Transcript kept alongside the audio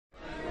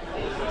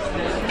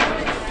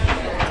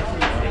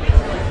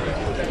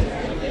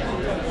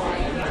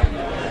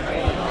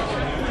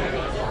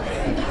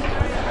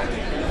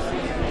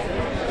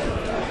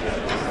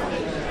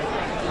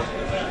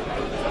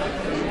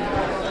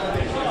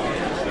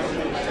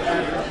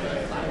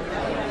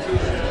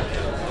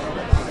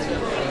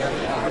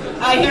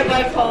I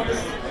hereby call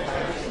this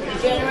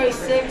the January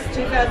 6,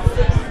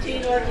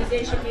 2016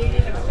 organization meeting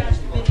of the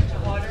Township Committee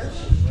to order.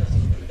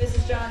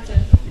 Mrs.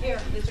 Johnson. Here.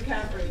 Mr.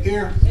 Capri.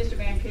 Here. Mr.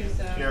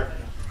 Mancuso. Here.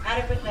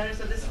 Adequate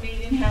notice of this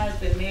meeting has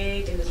been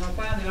made and is on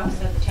file in the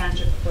office of the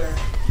Township Clerk.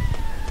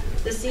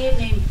 This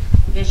evening,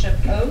 Bishop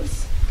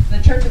Oates, from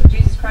the Church of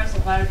Jesus Christ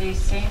of Latter-day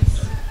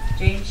Saints,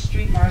 James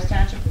Street, Morris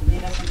Township, will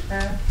lead us in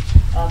prayer.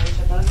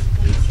 Bishop Oates,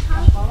 please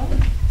come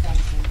forward. Thank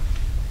you.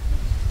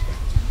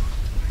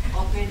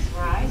 All please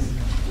rise.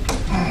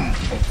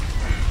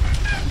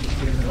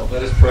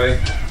 Let us pray.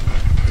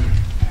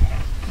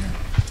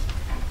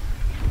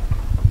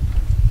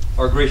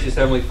 Our gracious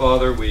Heavenly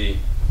Father, we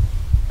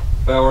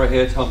bow our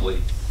heads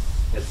humbly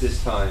at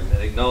this time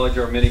and acknowledge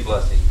our many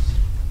blessings.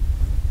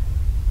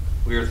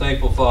 We are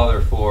thankful,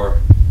 Father, for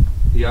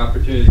the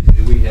opportunity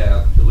that we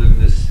have to live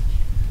in this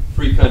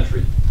free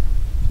country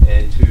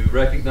and to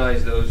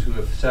recognize those who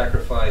have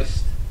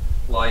sacrificed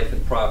life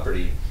and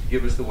property to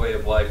give us the way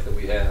of life that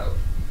we have.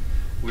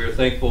 We are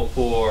thankful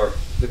for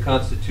the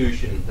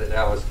Constitution that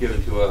thou hast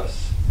given to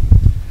us,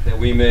 that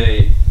we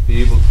may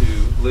be able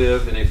to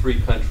live in a free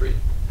country.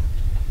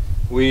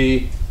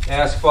 We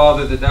ask,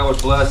 Father, that thou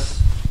would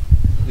bless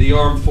the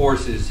armed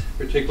forces,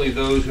 particularly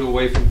those who are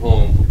away from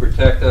home, who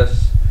protect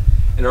us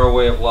in our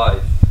way of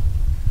life.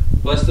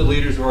 Bless the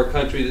leaders of our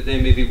country that they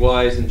may be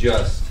wise and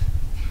just.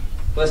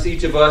 Bless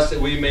each of us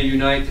that we may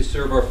unite to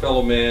serve our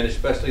fellow man,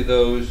 especially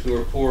those who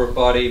are poor of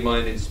body,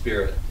 mind, and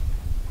spirit.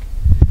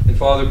 And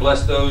Father,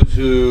 bless those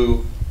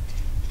who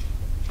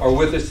are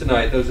with us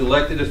tonight, those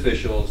elected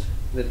officials,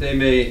 that they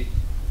may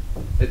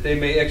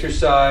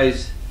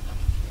exercise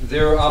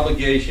their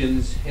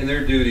obligations and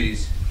their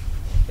duties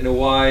in a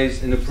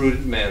wise and a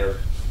prudent manner.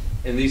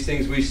 And these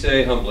things we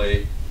say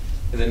humbly,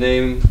 in the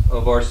name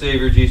of our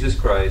Savior Jesus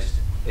Christ.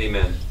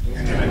 Amen.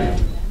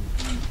 Amen.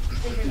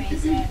 Please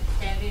remain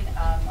standing.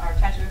 Our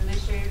Township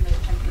Administrator,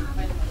 Mr. Timothy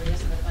Quinn, will lead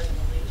us in the Pledge of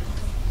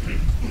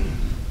Allegiance.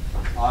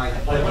 I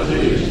pledge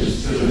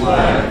allegiance to the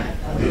flag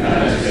of the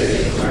United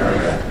States of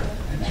America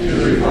and to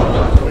the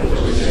republic for which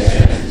it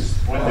stands,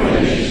 one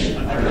nation,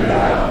 under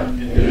God,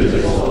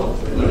 indivisible,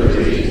 with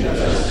liberty and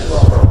justice for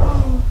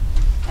all.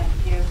 Thank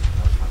you.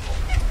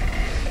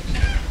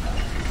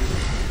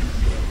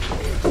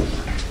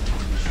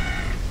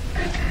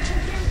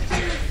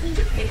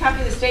 A copy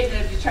of the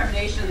Statement of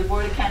Determination of the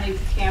Board of County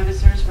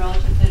Canvassers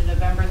relative to the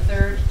November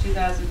 3rd,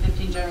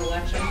 2015 general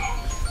election,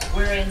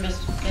 wherein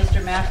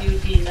Mr. Matthew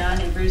D. Nunn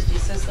and Bruce D.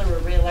 Sisler were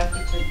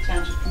re-elected to the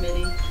Township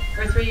Committee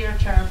for a 3-year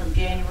term from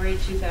January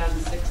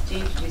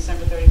 2016 to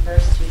December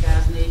 31st,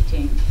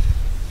 2018.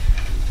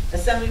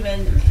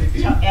 Assemblyman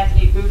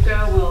Anthony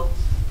Bucco will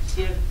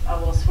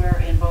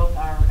swear in both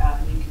our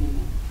new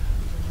committeemen.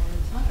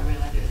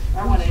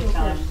 Or one at a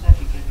time. That'd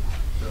be good.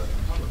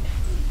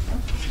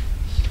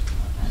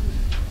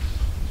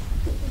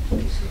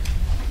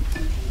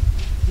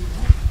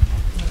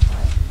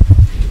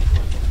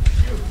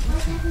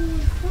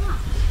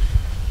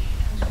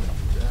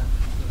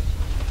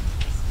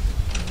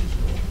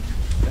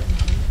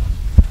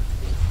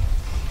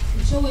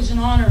 It's always an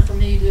honor for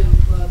me to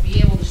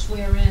be able to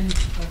swear in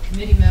a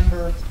committee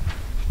member,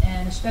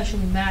 and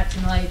especially Matt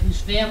tonight,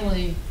 whose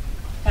family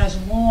has a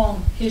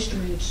long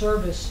history of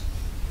service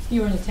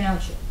here in the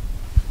township.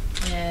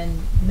 And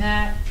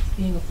Matt,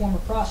 being a former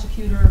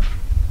prosecutor,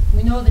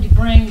 we know that he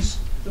brings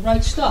the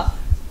right stuff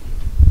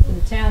to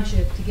the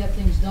township to get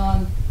things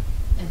done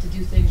and to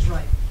do things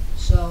right.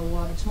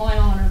 So it's my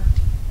honor.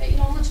 Hey,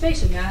 let's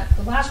face it, Matt,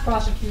 the last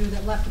prosecutor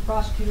that left the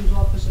prosecutor's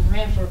office and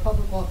ran for a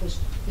public office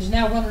is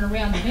now running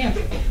around New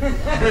Hampshire.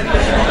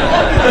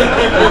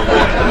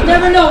 You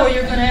never know where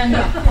you're going to end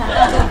up.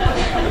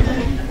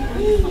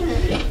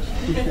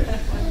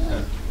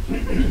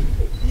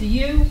 Do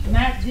you,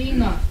 Matt D.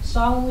 Nunn,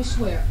 solemnly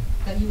swear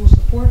that you will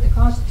support the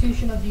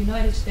Constitution of the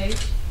United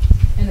States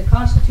and the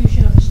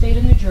Constitution of the State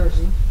of New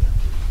Jersey,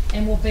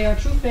 and will bear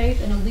true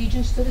faith and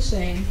allegiance to the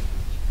same,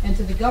 and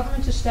to the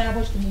governments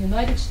established in the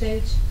United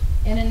States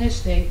and in this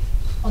state,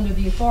 under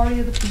the authority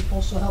of the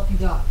people, so help you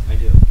God? I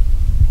do.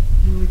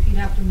 You will repeat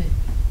after me.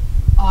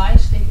 I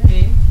state your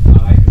name.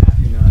 I,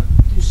 Matthew Nunn,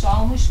 Do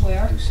solemnly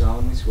swear do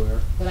solemnly swear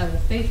that I will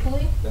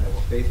faithfully,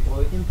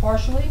 faithfully,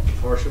 impartially,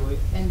 impartially,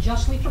 and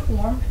justly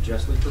perform and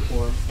justly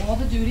perform all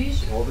the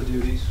duties all the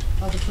duties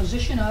of the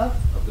position of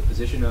of the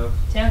position of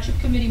Township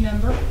Committee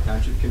Member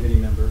Township Committee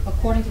Member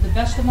according to the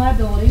best of my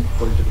ability,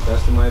 according to the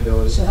best of my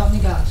ability, so help me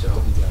God. so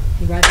help me God.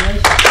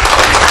 Congratulations.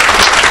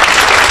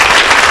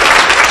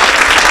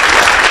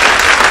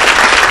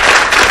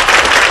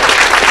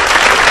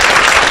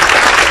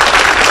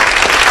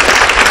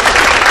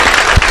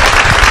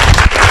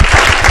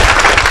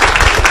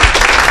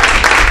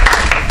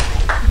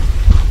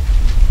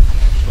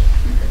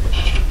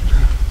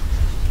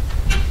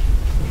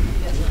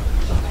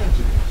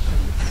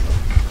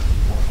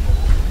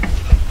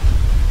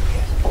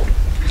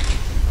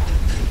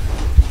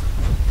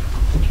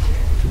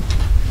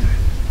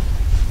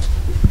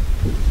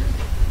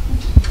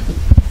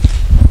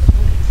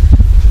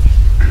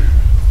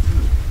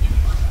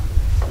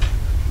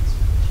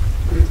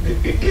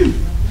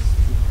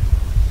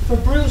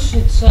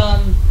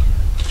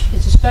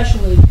 it's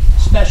especially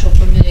special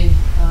for me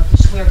to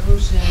swear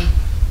Bruce in,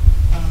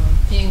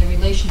 being the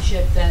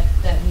relationship that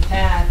we've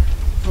had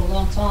for a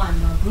long time.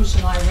 Bruce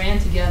and I ran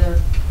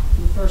together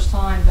for the first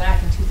time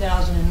back in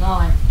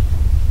 2009.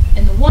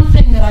 And the one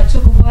thing that I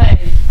took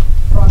away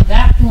from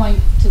that point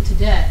to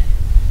today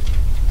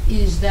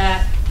is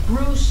that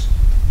Bruce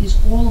is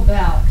all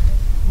about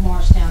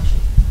Morris Township.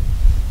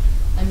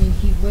 I mean,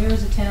 he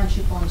wears the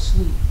township on his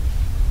sleeve.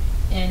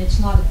 And it's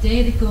not a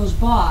day that goes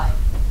by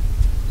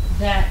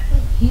that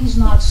he's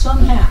not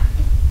somehow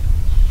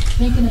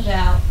thinking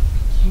about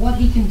what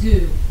he can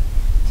do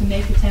to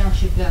make the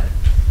township better.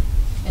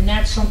 And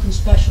that's something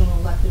special in an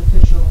elected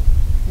official.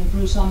 And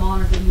Bruce, I'm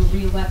honored that you were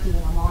re-elected,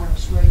 and I'm honored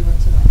to swear you in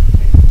tonight.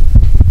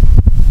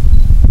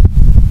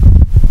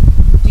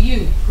 Do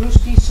you, Bruce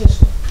D.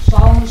 Sisler,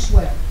 solemnly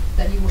swear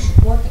that you will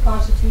support the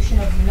Constitution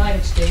of the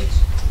United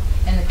States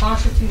and the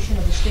Constitution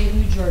of the State of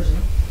New Jersey,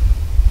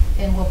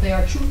 and will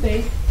bear true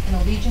faith and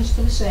allegiance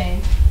to the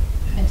same,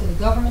 and to the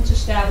governments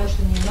established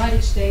in the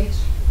United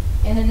States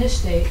and in this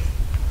state,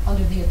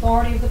 under the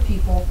authority of the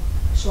people,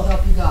 so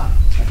help you God?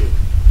 I do.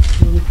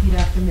 You'll repeat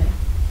after me.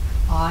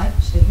 I,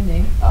 state your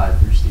name, I,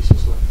 Bruce D.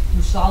 Sisler,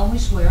 do solemnly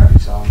swear do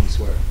solemnly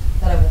swear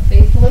that I will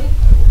faithfully,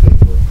 I will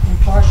faithfully,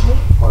 impartially,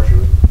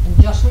 impartially,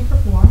 and justly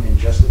perform and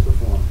justly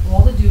perform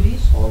all the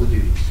duties all the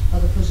duties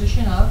of the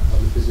position of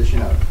of the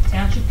position of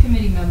Township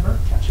Committee Member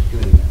Township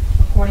Committee Member,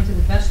 according to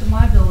the best of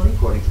my ability,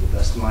 according to the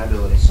best of my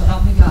ability, so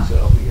help me God. so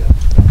help me God.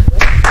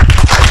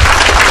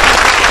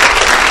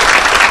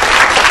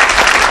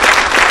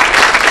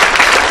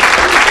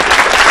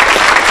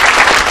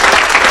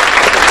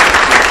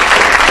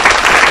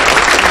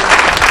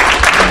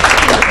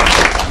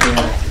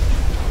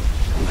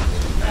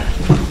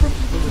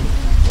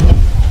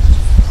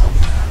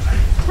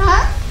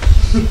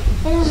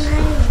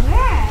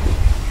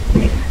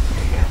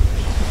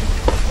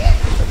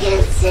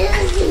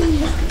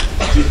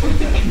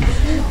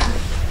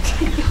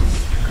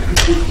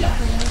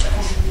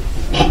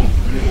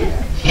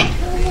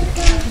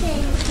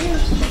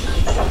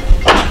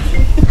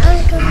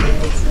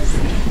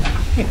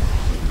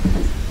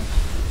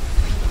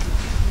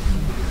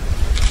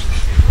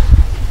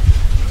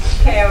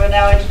 Okay, I will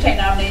now entertain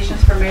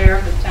nominations for mayor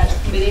of the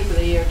Township Committee for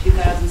the year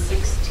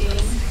 2016.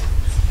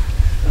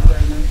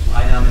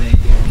 I nominate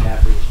Dan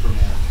Caffrey for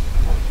mayor.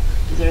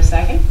 Is there a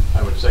second?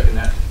 I would second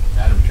that,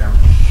 Madam Chairman.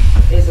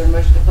 Is there a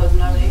motion to close the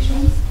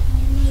nominations?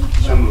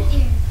 So moved.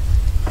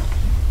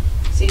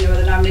 Seeing no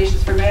other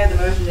nominations for mayor, the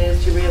motion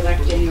is to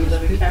re-elect Daniel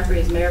W. Caffrey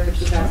as mayor for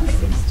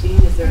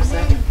 2016. Is there a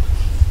second?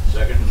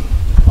 Second.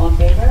 All in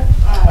favor?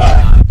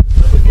 Aye.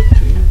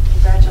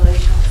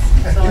 Congratulations.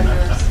 It's all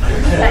yours.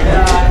 Thank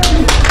God.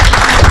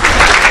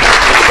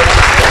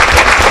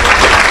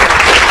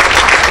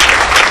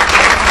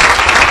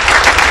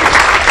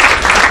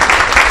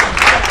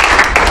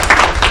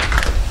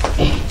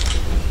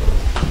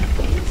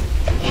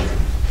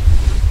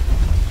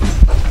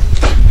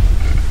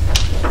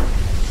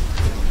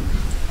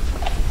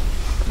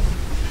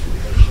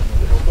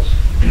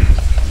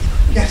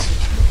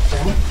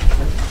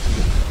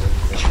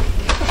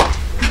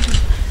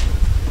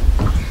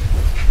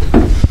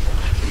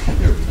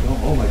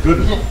 Oh my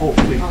goodness. Oh,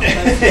 please.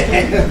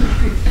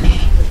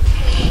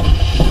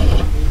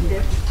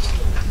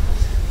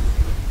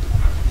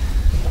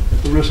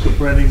 At the risk of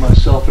branding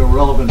myself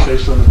irrelevant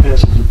based on the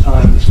passage of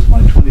time, this is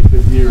my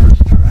 25th year as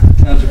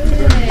township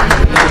attorney.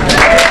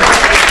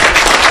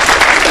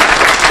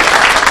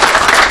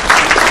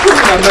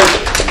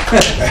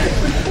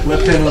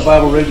 Left hand on the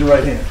Bible, raise your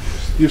right hand.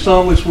 Do you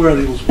solemnly swear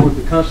that you will support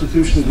the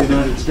Constitution of the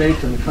United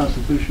States and the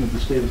Constitution of the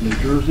State of New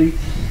Jersey,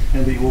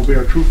 and that you will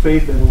bear true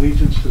faith and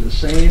allegiance to the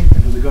same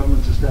and to the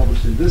governments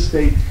established in this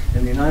state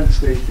and the United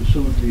States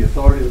pursuant to the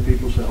authority of the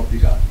people, so help you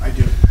God? I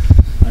do.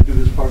 I do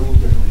this part a little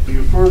differently. Do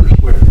you further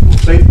swear that you will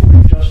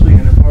faithfully, justly,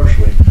 and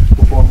impartially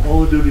perform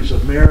all the duties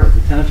of mayor of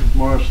the Township of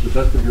Morris to the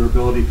best of your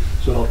ability,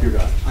 so help you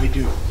God? I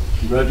do.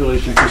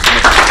 Congratulations.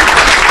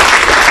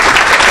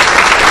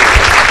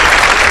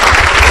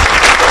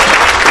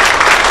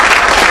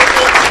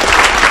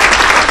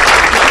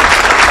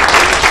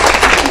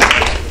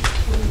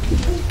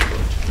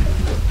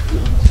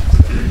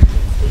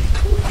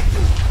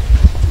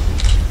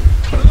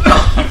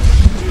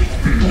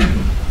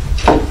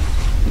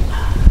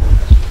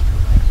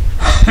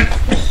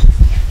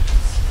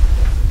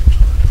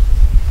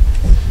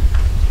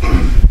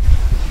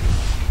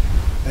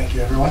 Thank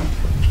you, everyone.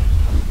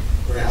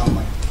 Very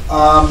humbling.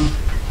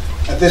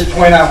 At this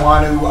point, I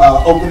want to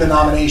open the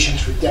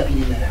nominations for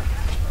deputy mayor.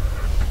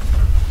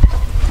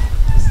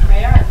 Mr.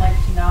 Mayor, I'd like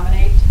to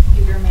nominate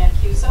Peter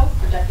Mancuso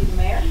for deputy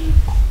mayor.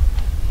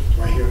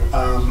 Do I hear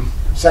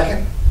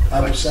second? I'd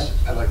like to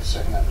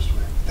second that, Mr.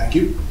 Mayor. Thank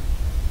you.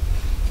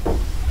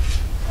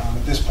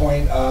 At this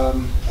point, are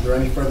there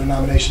any further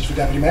nominations for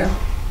deputy mayor?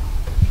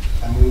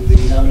 I move the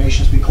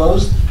nominations be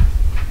closed. Do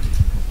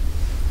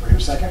I hear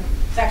a second?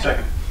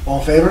 Second. All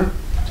in favor?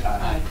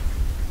 Aye.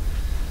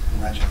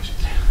 Congratulations.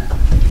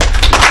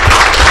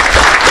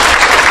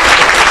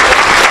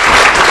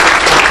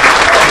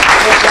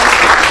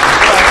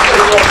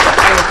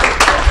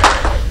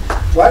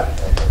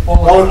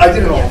 Oh, I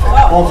did it all in favor.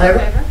 All in favor?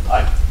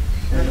 Aye.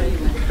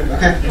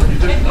 Okay.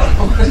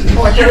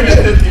 Oh, I sure did.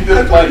 You did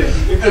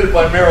it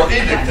by mayoral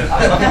edict.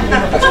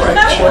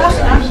 That's right.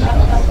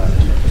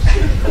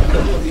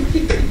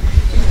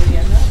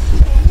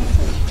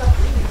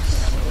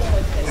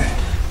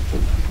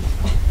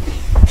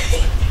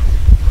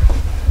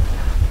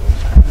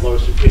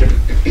 Lois and Peter.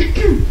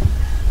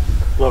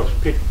 Lois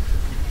and Peter.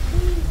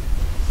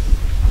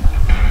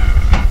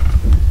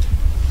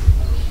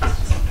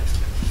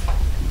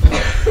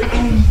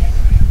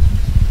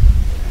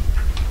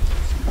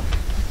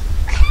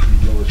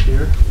 Lois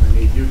here. I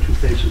need you two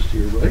faces to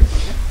your right.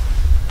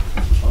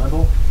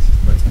 Bible.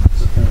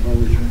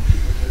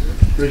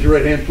 Raise your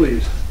right hand,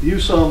 please. Do you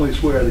solemnly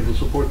swear that you will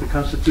support the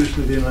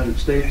Constitution of the United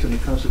States and the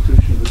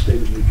Constitution of the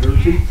State of New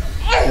Jersey,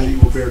 and that you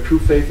will bear true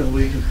faith and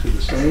allegiance to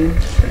the same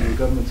and the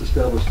governments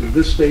established in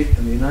this state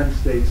and the United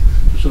States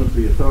pursuant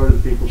to the authority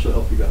of the people, so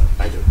help you God?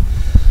 I do.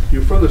 Do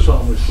you further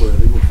solemnly swear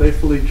that you will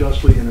faithfully,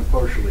 justly, and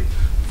impartially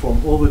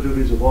perform all the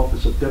duties of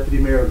office of Deputy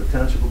Mayor of the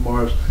Township of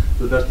Morris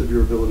to the best of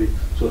your ability,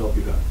 so help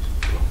you God?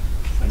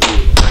 I know you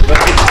will.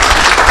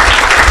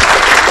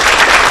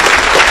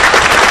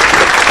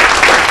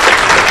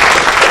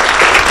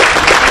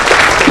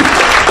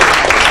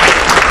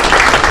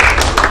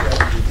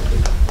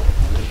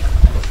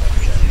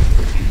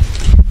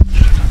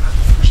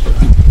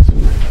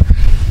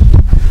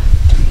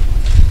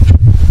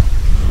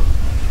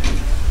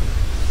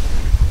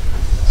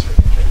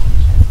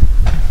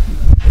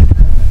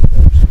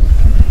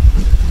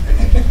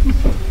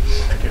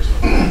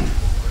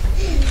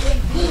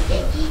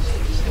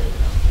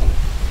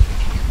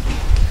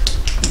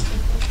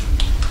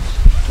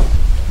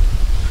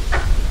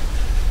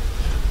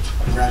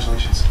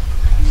 Congratulations.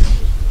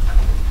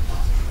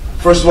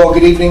 First of all,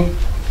 good evening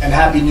and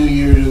Happy New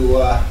Year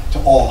to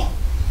all.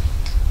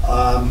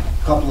 A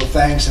couple of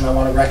thanks, and I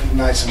want to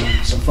recognize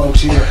some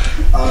folks here.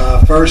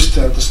 First,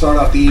 to start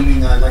off the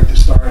evening, I'd like to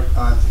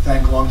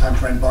thank longtime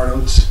friend Bart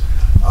Oates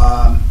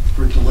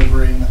for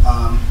delivering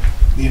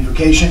the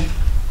invocation.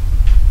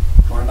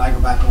 Bart and I go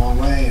back a long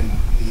way, and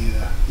he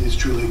is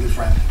truly a good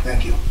friend.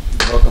 Thank you.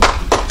 You're welcome.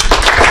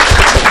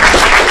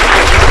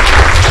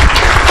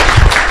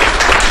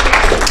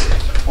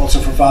 Also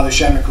for Father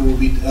Shemek, who will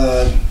be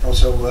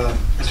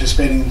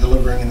participating in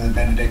delivering in the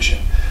benediction.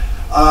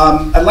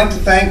 I'd like to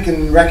thank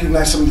and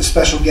recognize some of the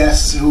special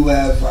guests who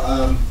have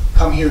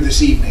come here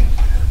this evening.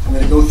 I'm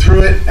going to go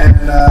through it and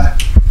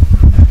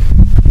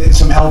get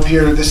some help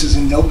here. This is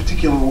in no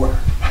particular order.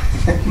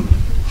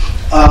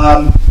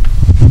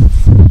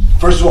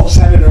 First of all,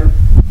 Senator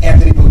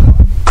Anthony Boudreaux.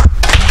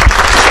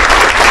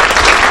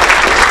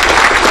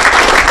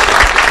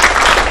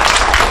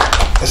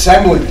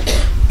 Assemblyman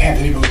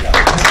Anthony Boudreaux.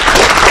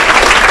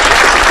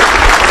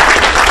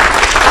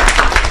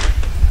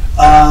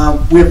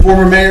 We have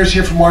former mayors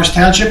here from Morris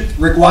Township.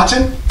 Rick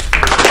Watson.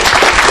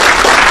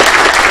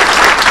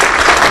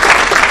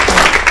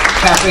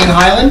 Kathleen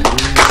Highland.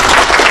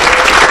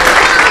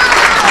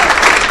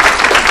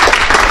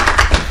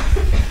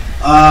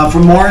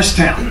 From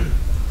Morristown,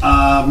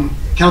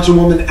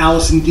 Councilwoman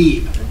Allison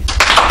Deeb.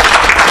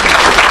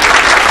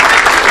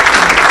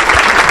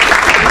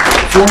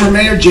 Former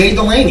Mayor Jay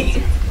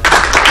Delaney.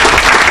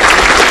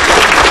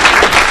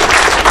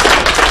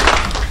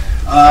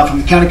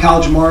 From the County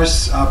College of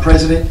Morris,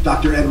 President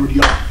Dr. Edward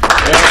Young.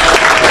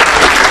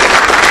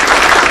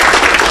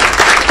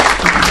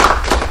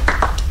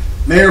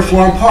 Mayor of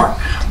Florham Park,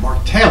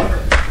 Mark Taylor.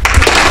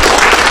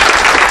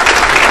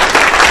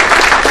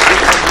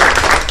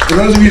 For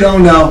those of you who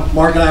don't know,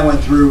 Mark and I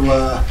went through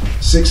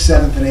 6th,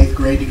 7th, and 8th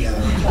grade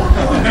together.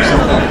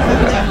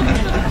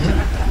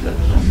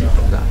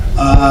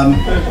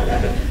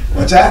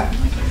 What's that?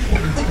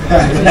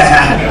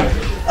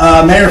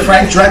 Mayor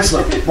Frank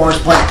Drexler, Morris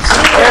Plains.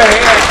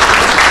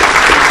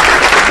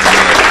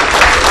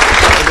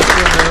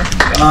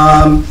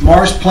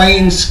 Morris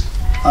Plains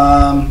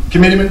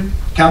Committeeman,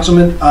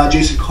 Councilman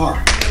Jason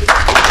Carr.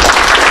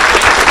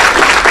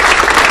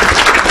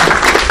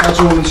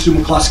 Councilwoman Sue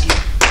McCluskey.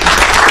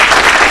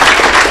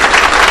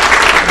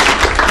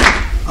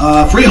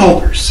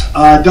 Freeholders,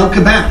 Doug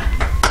Cabana.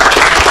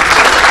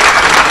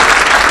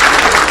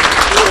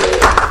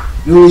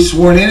 Newly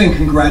sworn in, and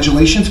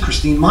congratulations,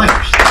 Christine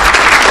Myers.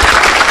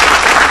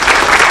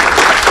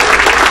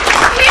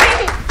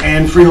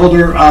 And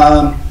freeholder,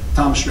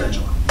 Tom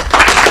Strangelo.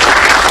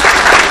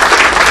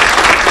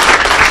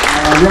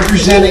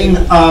 Representing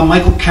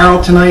Michael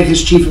Carroll tonight,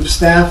 his Chief of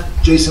Staff,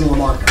 Jason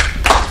Lamarca.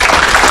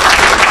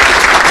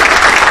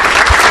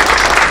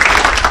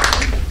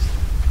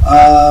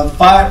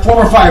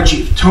 Former Fire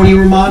Chief, Tony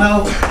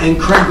Romano and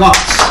Craig Goss.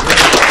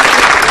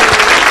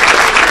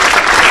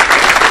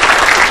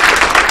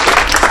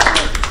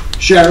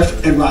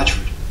 Sheriff Ed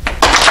Rochford.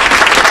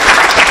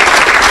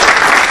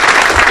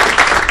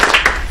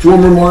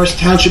 Former Morris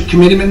Township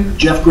Committeeman,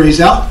 Jeff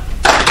Grazel.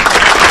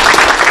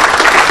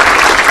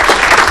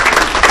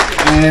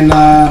 And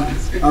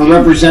our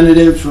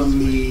representative from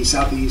the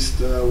Southeast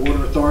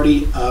Water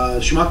Authority,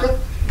 Shumaka,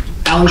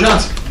 Alan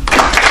Johnson.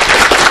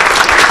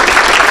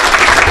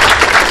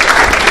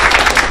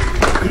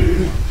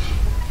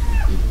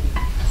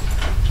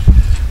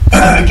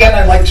 Again,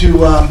 I'd like to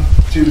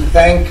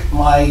thank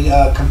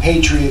my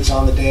compatriots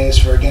on the dais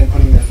for, again,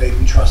 putting their faith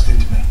and trust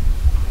into me.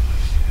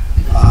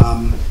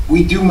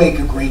 We do make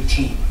a great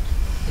team.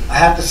 I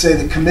have to say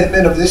the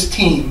commitment of this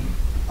team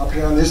up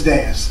here on this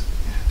dais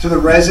to the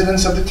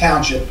residents of the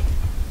township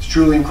is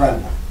truly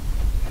incredible.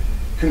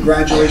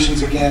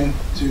 Congratulations again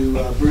to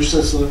Bruce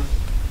Sisler,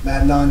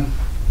 Matt Nunn,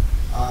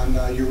 on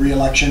your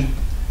re-election,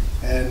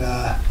 and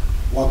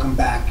welcome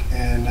back,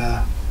 and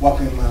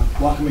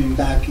welcoming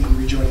back and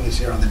rejoining us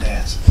here on the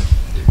dais.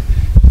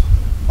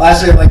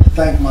 Lastly, I'd like to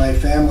thank my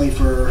family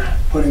for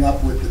putting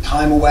up with the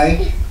time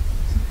away,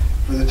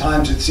 for the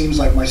times it seems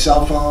like my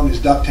cell phone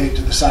is duct taped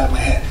to the side of my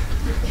head.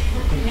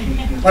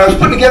 When I was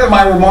putting together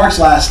my remarks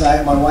last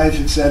night, my wife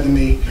had said to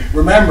me,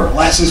 remember,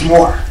 less is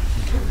more.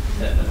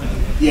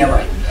 Yeah,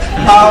 right.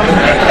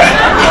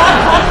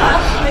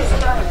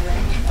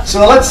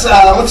 So let's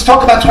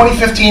talk about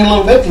 2015 a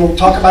little bit, and we'll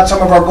talk about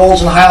some of our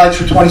goals and highlights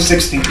for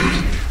 2016.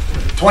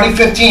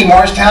 2015,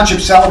 Morris Township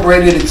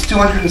celebrated its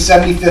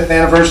 275th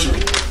anniversary.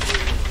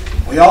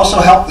 We also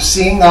helped the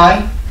Seeing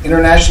Eye,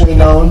 internationally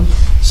known,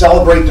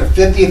 celebrate their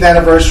 50th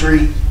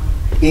anniversary,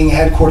 being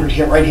headquartered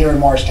here, right here in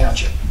Morris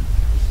Township.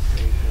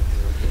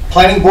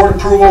 Planning Board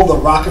approval of the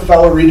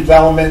Rockefeller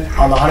redevelopment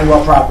on the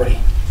Honeywell property,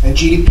 and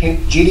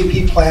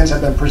GDP plans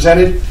have been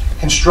presented,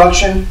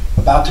 construction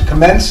about to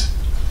commence,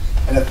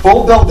 and at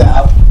full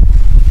build-out,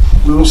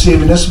 we will see a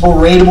municipal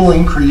rateable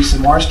increase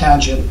in Morris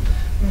Township,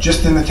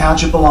 just in the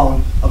township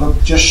alone,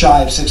 of just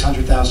shy of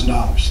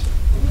 $600,000.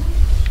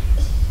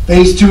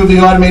 Phase 2 of the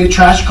automated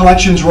trash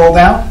collections rolled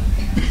out,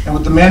 and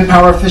with the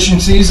manpower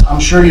efficiencies, I'm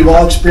sure you've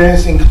all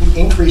experienced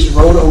increased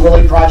road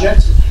overlay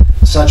projects,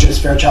 such as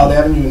Fairchild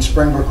Avenue and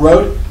Springbrook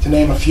Road, to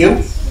name a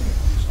few,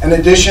 in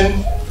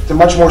addition to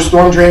much more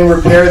storm drain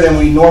repair than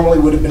we normally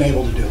would have been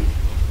able to do.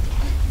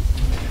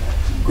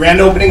 Grand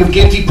opening of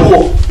Ginty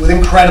Pool with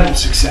incredible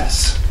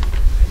success.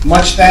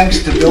 Much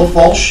thanks to Bill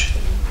Fulch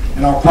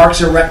and our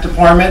Parks and Rec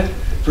department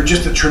for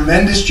just a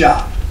tremendous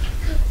job,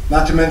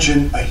 not to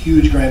mention a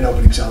huge grand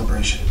opening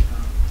celebration.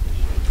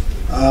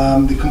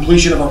 The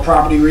completion of our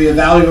property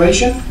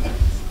reevaluation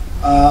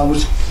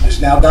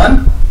is now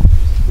done.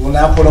 We will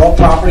now put all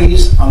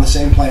properties on the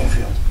same playing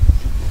field.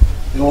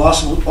 It will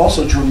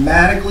also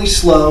dramatically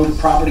slow the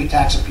property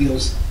tax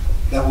appeals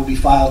that will be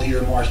filed here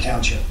in Morris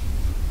Township.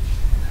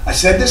 I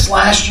said this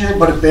last year,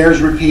 but it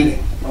bears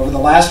repeating. Over the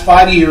last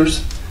 5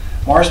 years,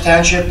 Morris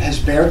Township has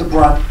bared the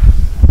brunt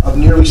of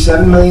nearly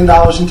 $7 million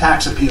in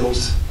tax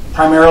appeals,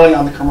 primarily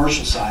on the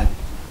commercial side.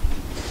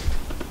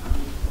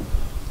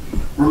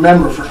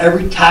 Remember, for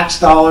every tax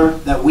dollar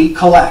that we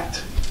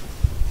collect,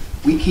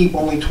 we keep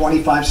only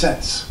 25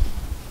 cents.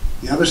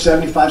 The other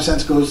 75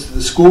 cents goes to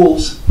the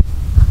schools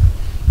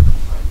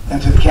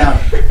and to the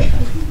county.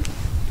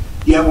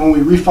 Yet when we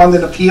refund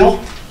an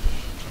appeal,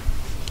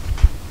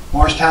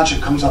 Morris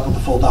Township comes up with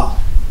the full dollar.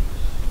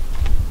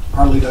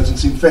 Hardly doesn't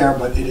seem fair,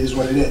 but it is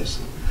what it is.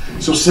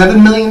 So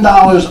 $7 million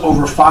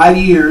over 5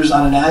 years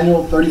on an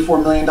annual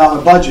 $34 million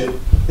budget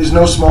is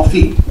no small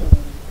feat.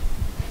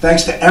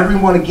 Thanks to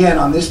everyone again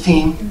on this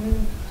team,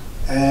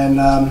 and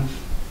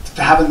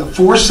to having the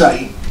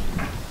foresight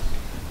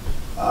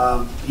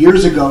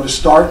years ago to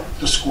start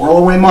to squirrel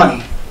away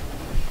money.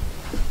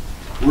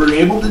 We're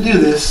able to do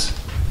this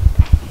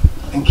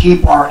and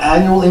keep our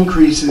annual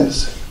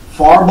increases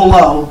far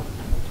below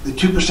the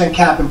 2%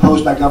 cap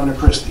imposed by Governor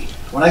Christie.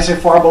 When I say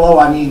far below,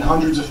 I mean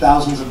hundreds of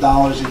thousands of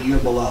dollars a year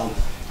below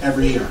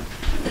every year.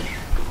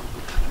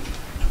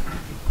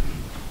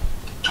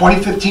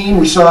 2015,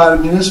 we saw a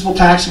municipal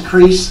tax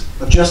increase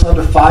of just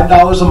under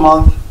 $5 a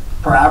month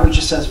per average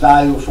assessed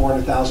value of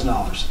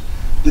 $400,000.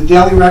 The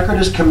Daily Record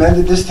has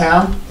commended this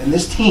town and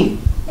this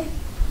team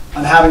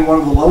on having one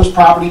of the lowest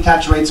property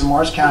tax rates in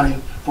Morris County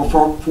for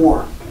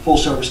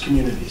full-service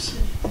communities.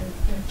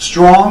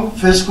 Strong,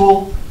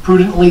 fiscal,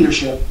 prudent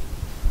leadership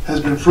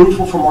has been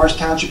fruitful for Morris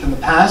Township in the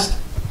past.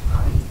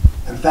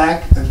 In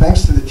fact, and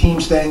thanks to the team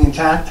staying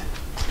intact,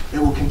 it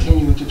will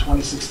continue into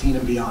 2016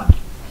 and beyond.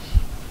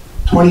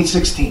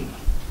 2016,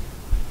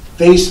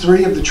 phase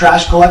 3 of the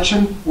trash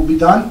collection will be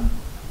done.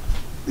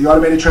 The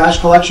automated trash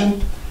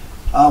collection.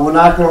 We're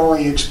not going to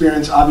only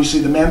experience,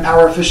 obviously, the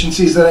manpower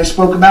efficiencies that I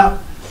spoke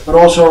about, but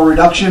also a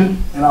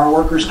reduction in our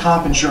workers'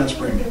 comp insurance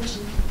premiums.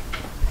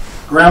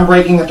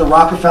 Groundbreaking at the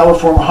Rockefeller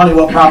former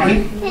Honeywell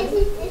property.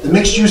 The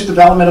mixed-use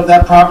development of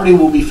that property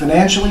will be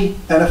financially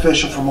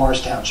beneficial for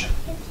Morris Township.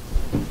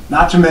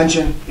 Not to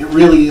mention, it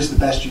really is the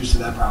best use of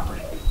that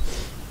property.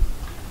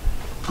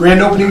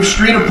 Grand opening of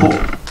Streeter Pool.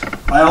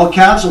 By all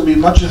accounts, it will be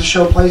much of the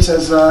showplace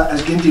as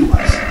Ginty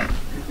was.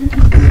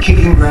 With a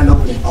kicking grand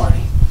opening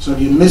party. So if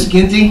you miss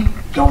Ginty,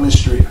 don't miss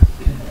Streeter.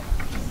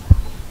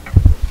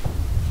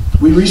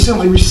 We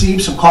recently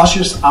received some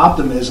cautious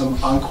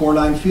optimism on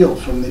Cornine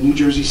Field from the New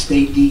Jersey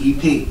State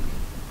DEP.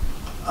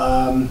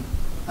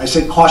 I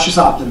say cautious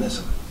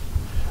optimism.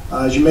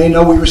 As you may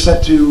know, we were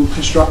set to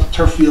construct a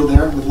turf field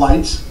there with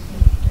lights.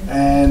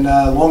 And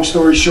long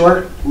story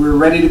short, we were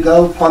ready to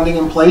go, funding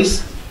in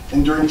place.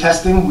 And during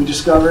testing, we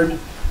discovered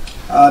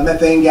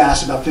methane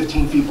gas about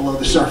 15 feet below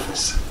the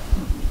surface.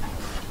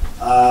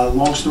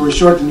 Long story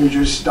short, the New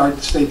Jersey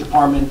State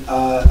Department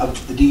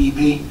of the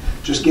DEP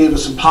just gave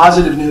us some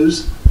positive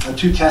news on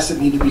 2 tests that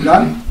need to be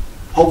done.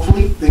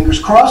 Hopefully, fingers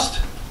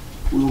crossed,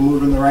 we will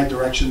move in the right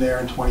direction there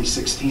in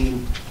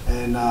 2016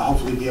 and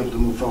hopefully be able to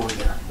move forward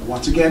there. But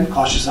once again,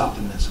 cautious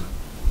optimism.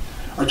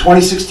 Our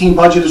 2016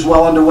 budget is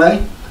well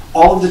underway.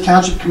 All of the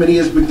Township Committee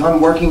has begun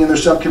working in their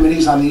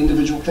subcommittees on the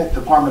individual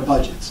department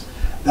budgets.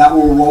 That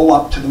will roll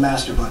up to the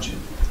master budget.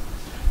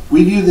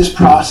 We view this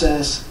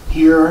process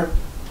here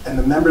and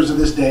the members of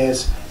this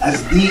dais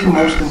as the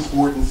most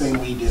important thing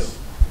we do.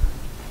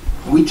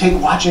 And we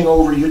take watching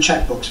over your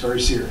checkbooks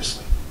very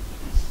seriously.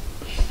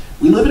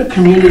 We live in a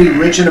community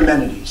rich in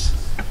amenities.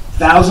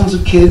 Thousands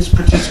of kids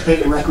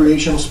participate in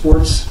recreational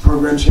sports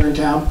programs here in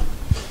town,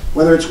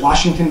 whether it's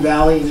Washington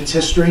Valley and its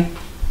history,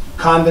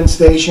 Convent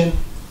Station,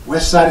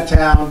 west side of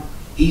town,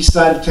 east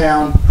side of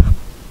town.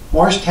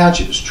 Morris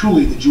Township is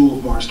truly the jewel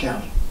of Morris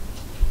County.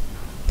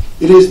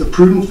 It is the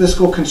prudent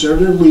fiscal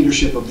conservative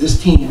leadership of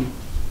this team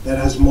that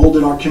has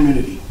molded our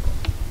community.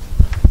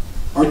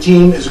 Our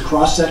team is a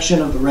cross-section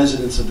of the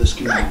residents of this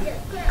community.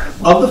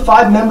 Of the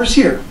 5 members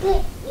here,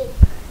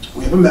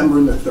 we have a member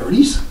in their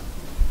 30s,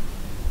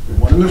 we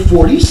have one in their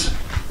 40s,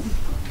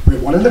 we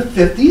have one in their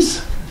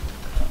 50s,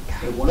 we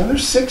have one in their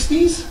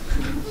 60s,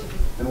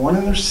 and one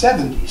in their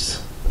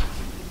 70s.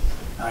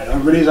 All right,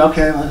 everybody's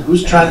okay.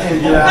 Who's trying to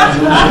figure out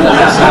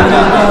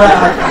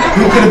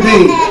who could it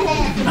be?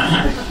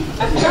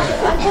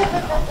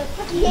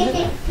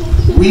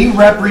 We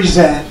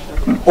represent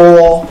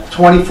all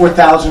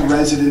 24,000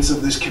 residents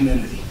of this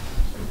community.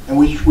 And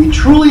we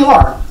truly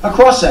are a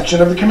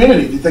cross-section of the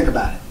community, if you think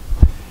about it.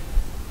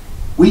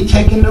 We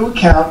take into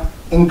account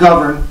and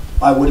govern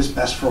by what is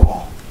best for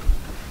all.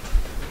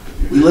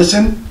 We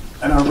listen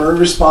and are very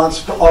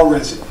responsive to all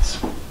residents.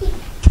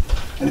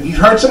 And if you've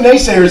heard some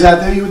naysayers out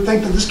there, you would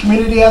think that this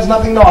community has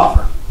nothing to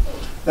offer,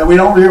 that we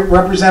don't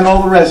represent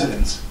all the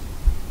residents.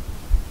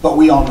 But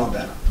we all know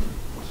better.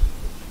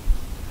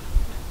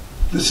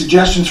 The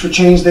suggestions for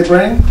change they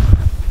bring,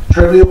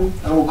 trivial,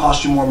 and will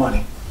cost you more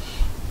money.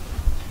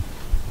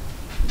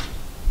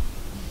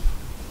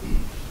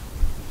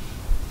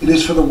 It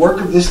is for the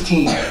work of this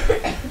team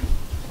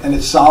and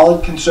its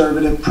solid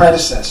conservative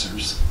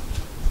predecessors,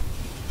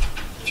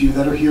 a few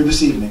that are here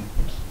this evening,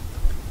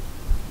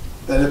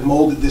 that have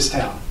molded this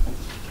town.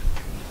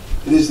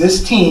 It is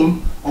this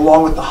team,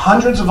 along with the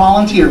hundreds of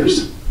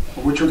volunteers,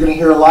 of which we're going to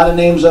hear a lot of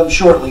names of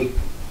shortly,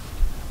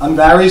 on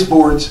various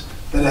boards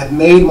that have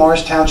made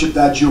Morris Township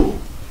that jewel.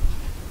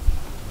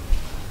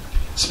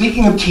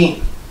 Speaking of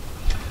team,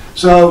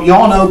 so you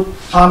all know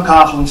Tom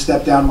Coughlin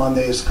stepped down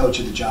Monday as coach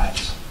of the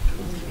Giants.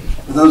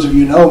 For those of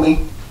you who know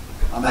me,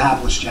 I'm a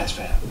hapless Jets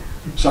fan.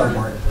 Sorry,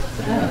 Martin.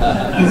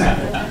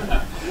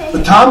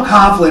 But Tom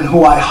Coughlin,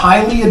 who I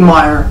highly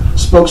admire,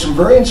 spoke some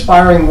very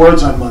inspiring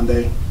words on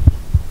Monday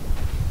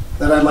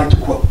that I'd like to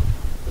quote.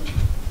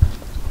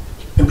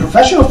 In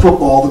professional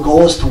football, the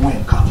goal is to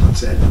win, Coughlin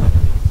said.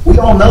 We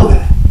all know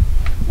that.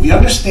 We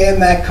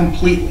understand that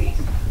completely.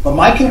 But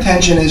my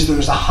contention is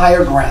there's a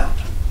higher ground.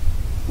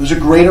 There's a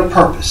greater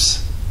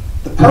purpose.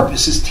 The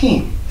purpose is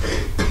team.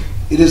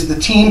 It is the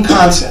team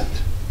concept.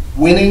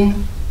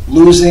 Winning,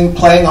 losing,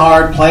 playing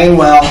hard, playing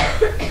well,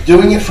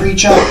 doing it for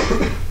each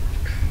other.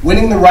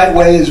 Winning the right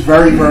way is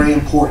very, very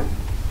important.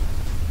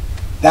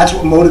 That's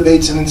what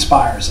motivates and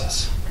inspires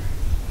us.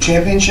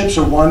 Championships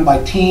are won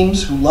by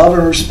teams who love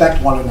and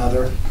respect one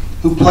another,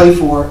 who play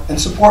for and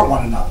support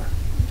one another.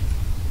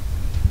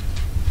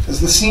 As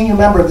the senior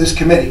member of this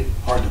committee,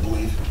 hard to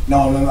believe.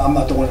 No, I'm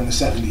not the one in the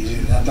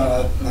 70s.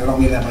 I don't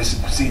mean that by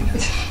senior.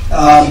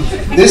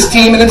 This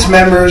team and its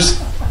members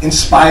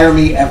inspire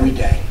me every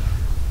day.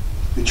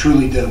 They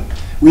truly do.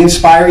 We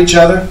inspire each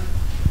other.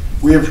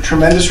 We have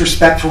tremendous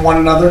respect for one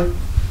another.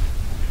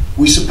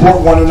 We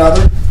support one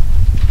another.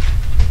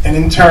 And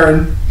in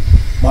turn,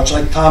 much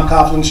like Tom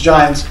Coughlin's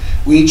Giants,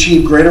 we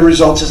achieve greater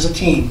results as a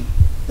team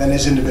than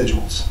as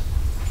individuals.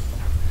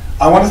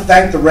 I want to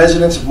thank the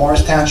residents of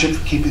Morris Township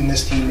for keeping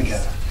this team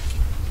together.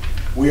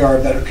 We are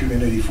a better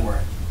community for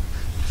it.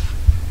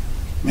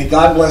 May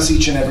God bless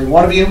each and every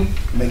one of you,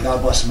 and may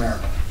God bless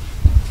America.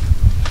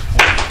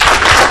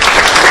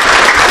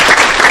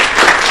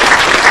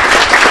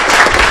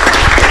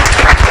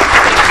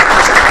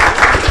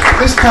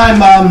 This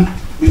time,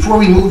 before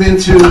we move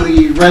into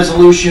the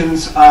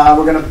resolutions,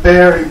 we're going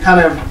to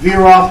kind of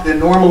veer off the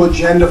normal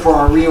agenda for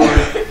our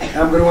reorg, and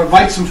I'm going to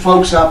invite some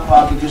folks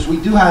up because we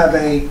do have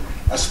a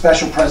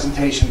special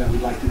presentation that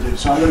we'd like to do.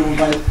 So I'm going to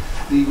invite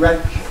the Rec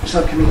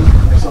Subcommittee,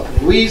 myself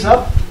and Louise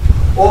up.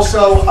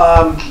 Also,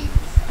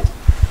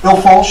 Bill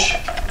Fulch,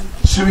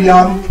 Sue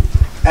Young,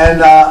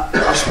 and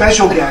our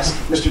special guest,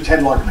 Mr. Ted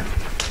Larkman.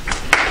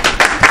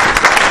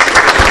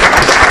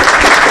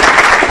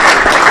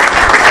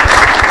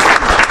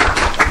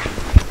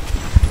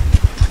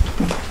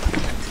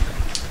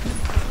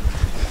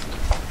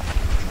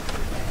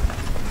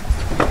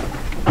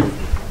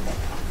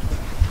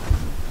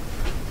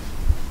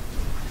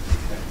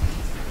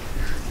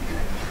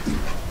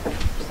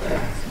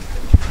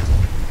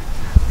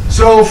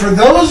 So for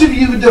those of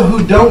you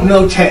who don't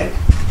know Ted,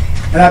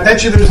 And I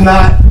bet you there's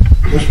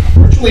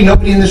virtually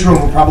nobody in this room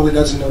who probably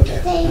doesn't know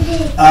Ted.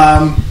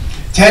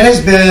 Ted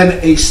has been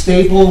a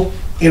staple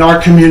in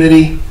our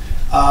community,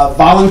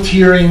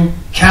 volunteering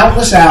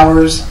countless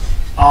hours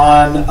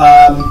on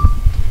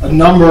a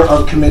number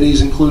of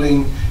committees,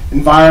 including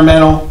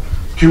environmental,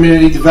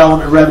 community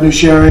development, revenue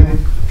sharing,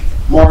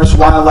 Morris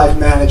Wildlife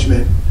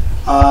Management,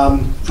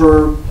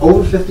 for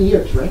over 50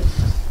 years, right?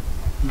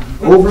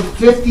 Over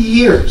 50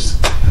 years.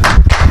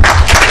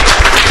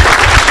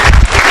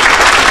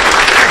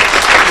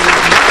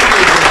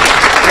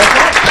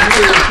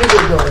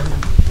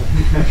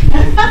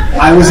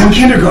 I was in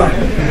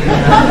kindergarten.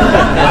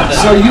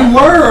 So you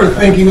were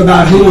thinking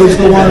about who was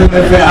the one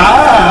that...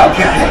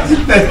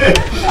 okay.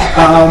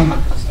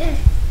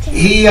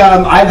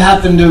 I've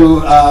happened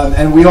to,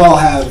 and we all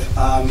have,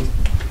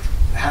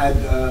 had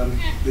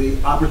the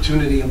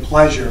opportunity and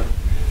pleasure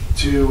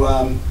to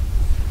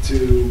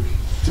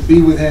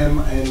be with him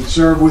and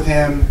serve with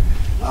him,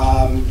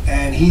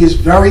 and he is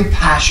very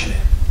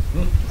passionate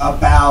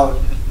about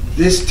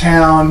this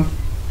town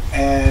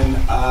and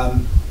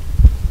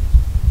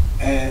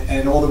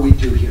all that we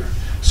do here.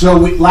 So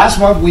last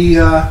month we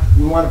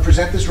want to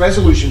present this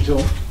resolution to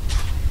him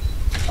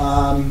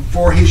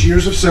for his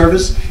years of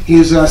service. He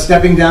is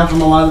stepping down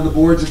from a lot of the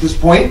boards at this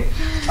point.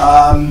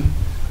 I'm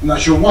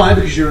not sure why,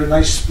 because you're a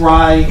nice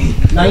spry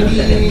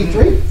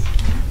 93?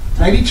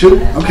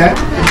 92, okay.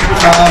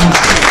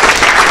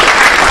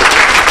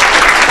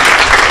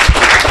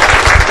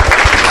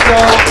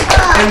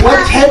 And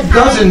what Ted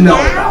doesn't know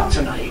about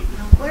tonight,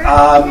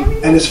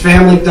 and his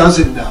family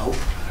doesn't know,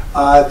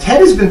 Ted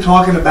has been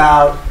talking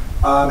about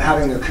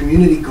having a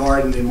community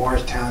garden in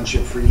Morris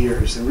Township for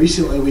years. And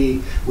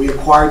recently we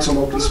acquired some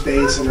open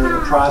space and are in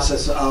the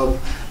process of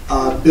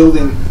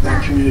building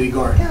that community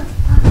garden.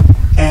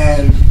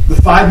 And the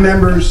 5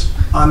 members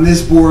on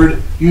this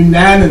board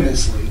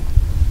unanimously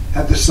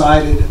have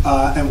decided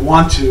and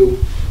want to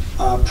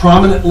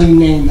prominently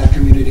name that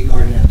community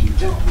garden after you,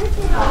 Ted.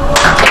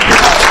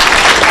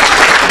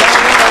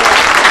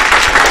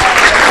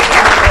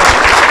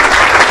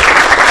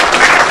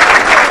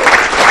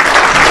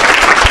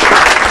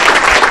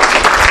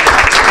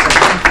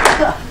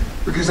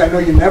 Because I know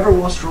you never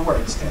lost for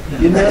words,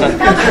 Ted. You know,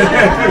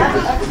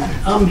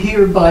 I'm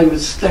here by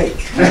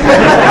mistake.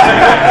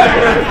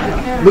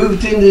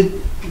 Moved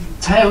into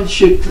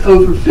township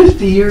over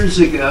 50 years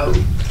ago,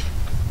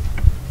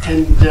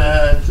 and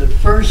the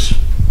first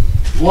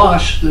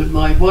wash that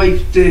my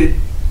wife did,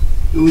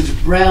 it was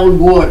brown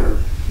water.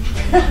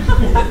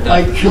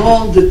 I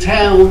called the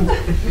town,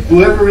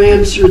 whoever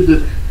answered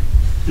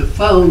the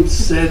phone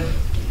said,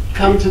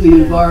 come to the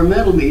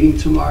environmental meeting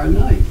tomorrow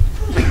night.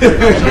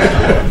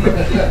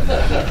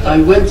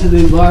 I went to the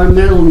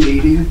environmental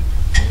meeting.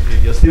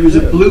 There was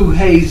a blue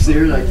haze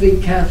there. I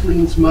think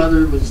Kathleen's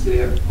mother was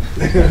there.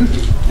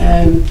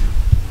 And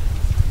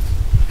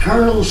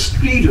Colonel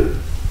Streeter,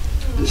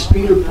 the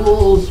Streeter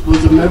Pools,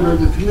 was a member of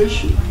the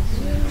commission.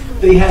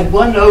 They had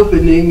one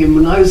opening, and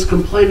when I was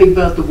complaining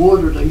about the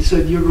water, they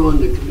said, you're on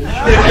the commission.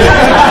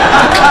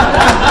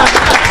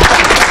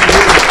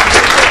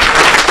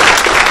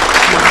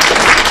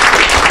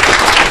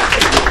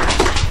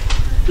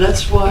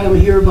 That's why I'm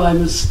here by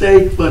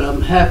mistake, but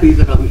I'm happy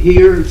that I'm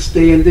here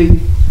standing,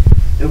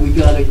 and we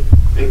got a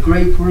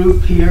great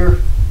group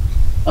here.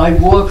 I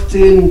walked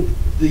in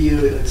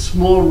the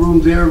small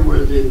room there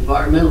where the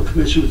Environmental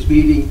Commission was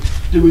meeting.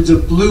 There was a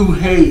blue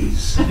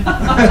haze.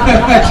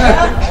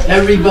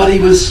 Everybody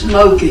was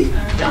smoking,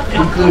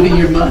 including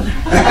your mother.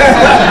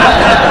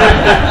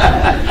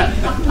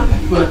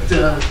 But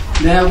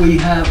now we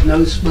have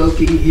no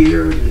smoking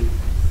here. The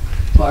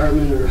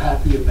firemen are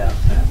happy about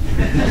that.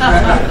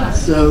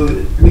 So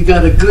we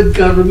got a good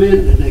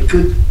government and a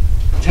good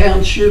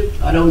township.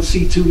 I don't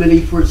see too many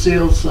for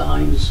sale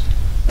signs.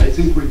 I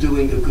think we're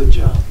doing a good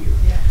job here.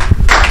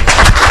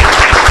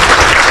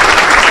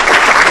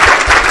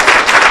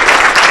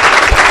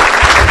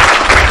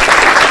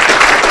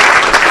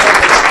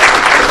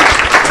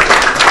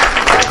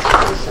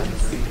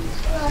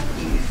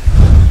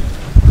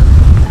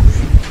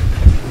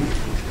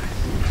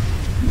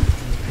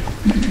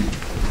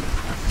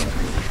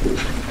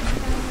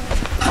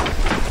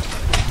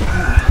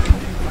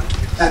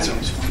 That's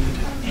always fun to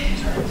do.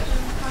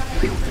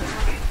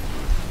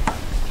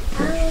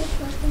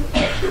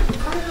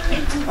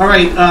 All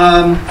right,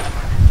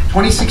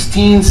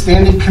 2016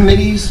 standing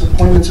committees,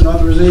 appointments and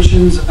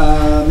authorizations.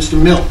 Mr.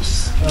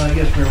 Mills.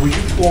 Yes, Mayor, would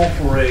you call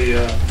for a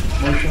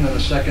motion and a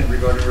second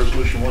regarding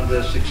Resolution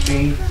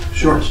 1-16?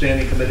 Sure. For the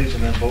standing committees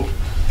and then vote?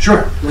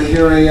 Sure. Do I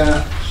hear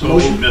a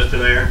motion? Mr.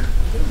 Mayor.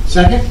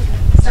 Second?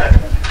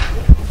 Second.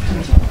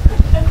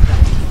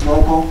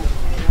 Roll call.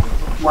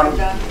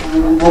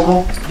 Roll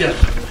call? Yes.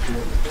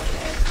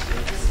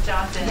 Mrs.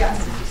 Johnson? Yes.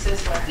 Mr.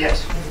 Sisler?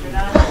 Yes. Mr.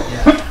 Nunn?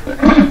 Yes.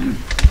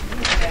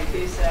 Mayor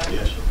Kuso?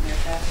 Yes. Mayor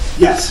Patrick?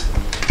 Yes.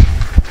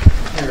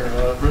 Here, I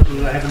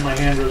have in my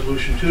hand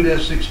Resolution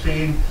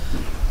 2-16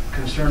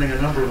 concerning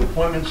a number of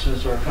appointments.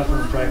 Since our custom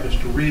and practice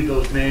to read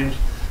those names,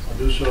 I'll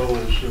do so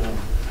as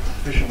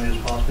efficiently as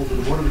possible. To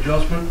the Board of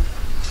Adjustment,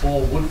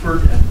 Paul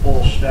Woodford and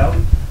Paul Stout.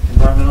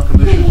 Environmental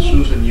Commission,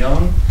 Susan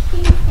Young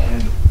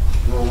and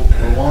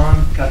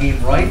Rowan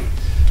Kahim Wright.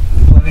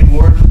 The Planning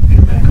Board,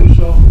 Peter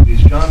Mancuso,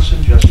 Louise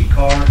Johnson, Jesse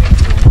Carr,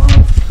 Anthony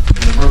Romano,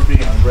 Linda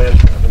Murphy, Andreas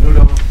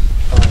Benvenuto,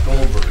 Todd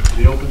Goldberg.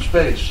 The Open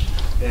Space,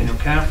 Daniel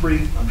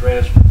Caffrey,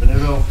 Andreas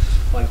Benvenuto,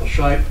 Michael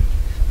Scheib.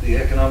 The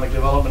Economic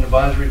Development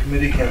Advisory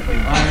Committee, Kathleen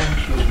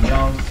Hyman, Susan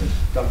Young,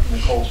 Dr.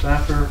 Nicole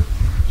Saffer,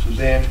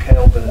 Suzanne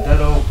Kale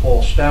Benedetto,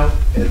 Paul Stout,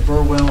 Ed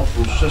Burwell,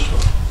 Bruce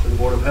Sisler. For the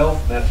Board of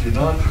Health, Matthew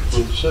Nunn,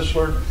 Ruth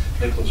Sisler,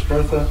 Nicholas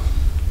Bertha,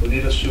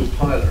 Bonita Sue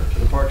Pyler. To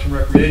the Parks and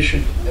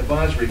Recreation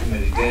Advisory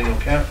Committee, Daniel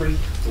Caffrey,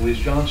 Louise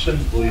Johnson,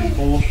 William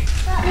Bolsh,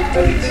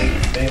 Betty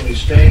Manley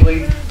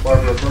Stanley,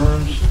 Barbara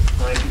Burns,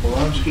 Nancy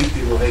Bolonsky,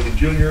 Peter Hagan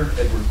Jr.,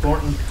 Edward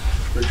Thornton,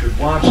 Richard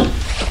Watson.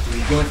 To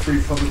the Joint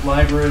Free Public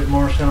Library of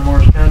Morristown and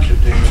Morris Township,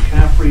 Daniel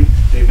Caffrey,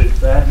 David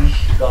Vadden,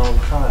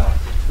 Donald Kyle.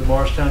 To the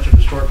Morris Township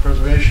Historic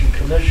Preservation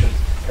Commission,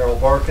 Carol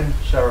Barkin,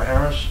 Sarah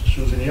Harris,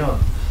 Susan Young.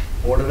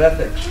 Board of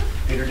Ethics,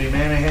 Peter D.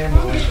 Manahan,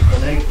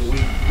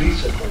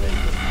 Lisa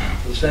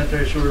Cornake. To the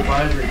Sanitary Sewer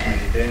Advisory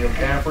Committee, Daniel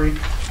Caffrey,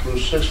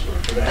 Bruce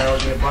Sisler. To the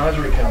Housing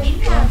Advisory Council,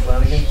 John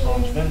Flanagan,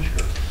 Tom Fincher.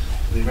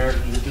 To the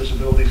Americans with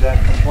Disabilities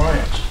Act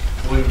Compliance,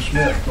 William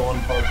Smith, Dawn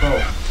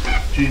Parco,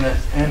 Gina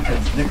Anton,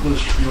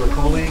 Nicholas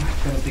Uricoli,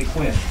 Timothy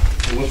Quinn.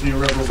 To the Whitney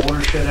River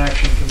Watershed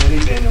Action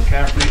Committee, Daniel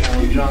Caffrey,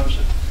 Alan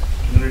Johnson.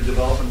 Community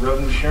Development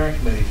Revenue Sharing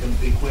Committee,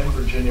 Timothy Quinn,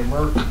 Virginia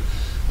Merton.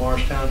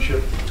 Morristown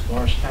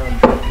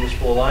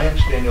Municipal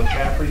Alliance, Daniel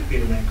Caffrey,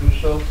 Peter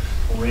Mancuso,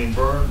 Maureen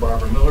Byrne,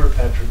 Barbara Miller,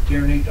 Patrick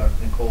Tierney, Dr.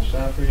 Nicole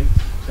Safian,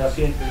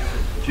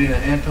 Gina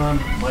Anton,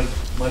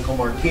 Michael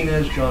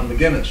Martinez, John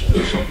McGinnis.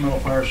 The Supplemental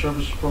Fire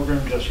Services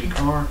Program, Jesse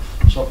Carr.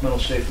 Supplemental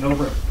Safe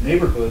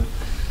Neighborhood,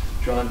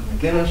 John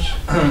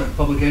McGinnis.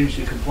 Public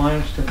Agency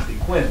Compliance, Timothy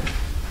Quinn.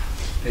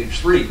 Page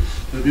 3.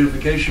 To the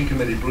Beautification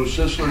Committee, Bruce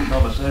Sisler,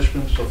 Thomas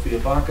Eshman, Sophia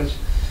Bacchus,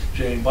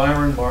 Jane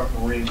Byron,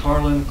 Maureen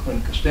Carlin,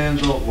 Clint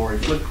Costanzo, Lori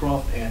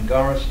Flitcroft, Ann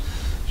Garris,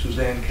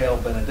 Suzanne Kale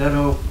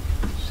Benedetto,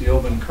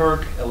 Siobhan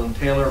Kirk, Ellen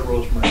Taylor,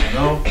 Rosemary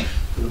Renault.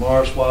 To the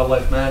Morris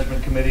Wildlife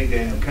Management Committee,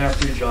 Daniel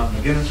Caffrey, John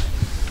McGinnis,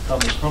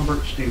 Thomas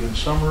Humbert, Stephen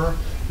Summerer.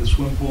 The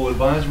Swim Pool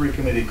Advisory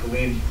Committee,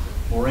 Colleen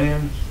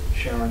Moran,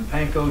 Sharon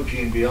Panko,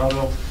 Jean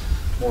Beato,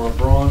 Maura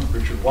Braun,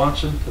 Richard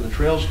Watson. To the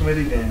Trails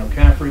Committee, Daniel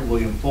Caffrey,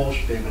 William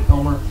Bolsh, David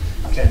Helmer,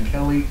 Ken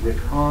Kelly, Rick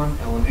Hahn,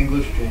 Ellen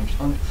English, James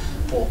Hunt,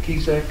 Paul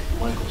Kizek,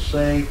 Michael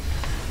Say,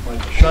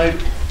 Michael Scheib.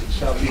 To the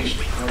Southeast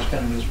Morris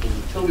County Municipal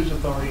Utilities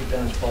Authority,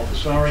 Dennis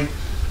Baldassari.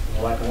 To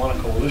the Lackawanna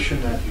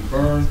Coalition, Matthew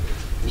Byrne.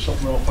 To the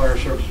Supplemental Fire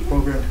Services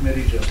Program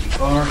Committee, Jesse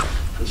Carr.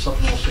 To the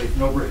Supplemental Safe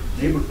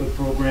Neighborhood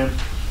Program,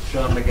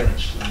 John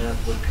McGinnis. And that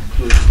would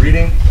conclude the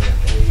reading.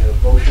 A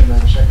motion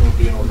and a second would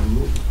be in order.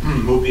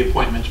 Move the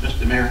appointments,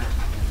 Mr. Mayor.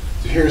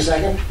 Do you hear a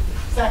second?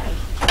 Second.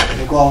 I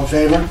think all in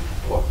favor?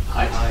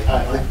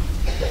 Aye.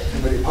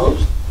 Anybody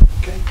opposed?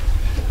 Okay.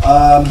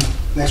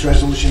 Next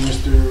resolution,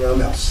 Mr.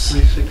 Mills.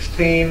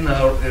 316,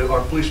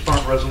 our police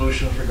department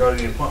resolutions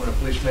regarding the appointment of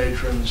police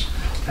matrons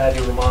Patty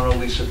Romano,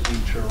 Lisa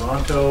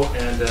DiToronto,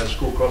 and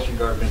school crossing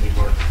guard Mindy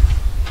Martin.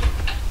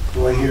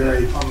 Do I hear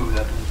a, I'll move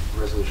that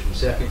resolution.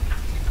 Second.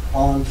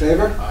 all in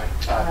favor?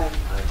 Aye.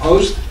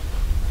 Opposed?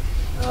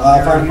 Mary,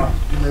 Fire you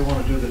department. may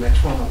want to do the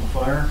next one on the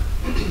fire.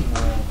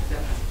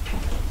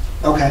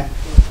 Okay.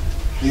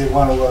 You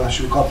want to,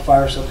 should we call the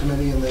fire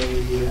subcommittee and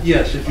then we?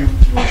 Yes, if you.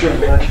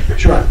 Sure.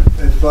 Sure.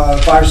 If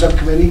fire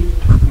subcommittee, you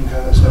can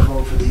kind of step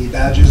over for the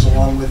badges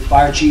along with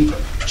fire chief,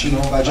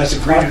 I Jesse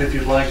can read it Carr. if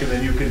you'd like, and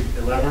then you can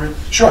elaborate.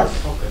 Sure.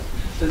 Okay.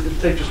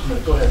 Take just a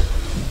minute. Go ahead.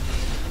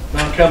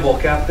 Mount Kemble,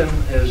 Captain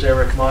is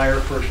Eric Meyer,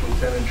 First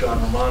Lieutenant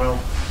John Romano.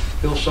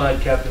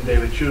 Hillside, Captain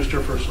David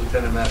Schuster, First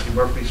Lieutenant Matthew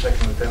Murphy,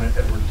 Second Lieutenant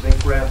Edward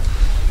Zinkrath.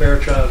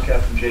 Fairchild,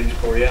 Captain James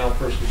Corial,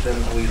 First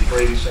Lieutenant Louise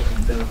Brady, Second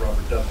Lieutenant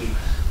Robert Duffy.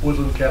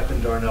 Woodland,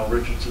 Captain Darnell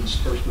Richardson,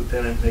 First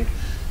Lieutenant Nick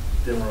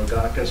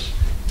Dimarogakis,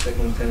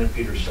 Second Lieutenant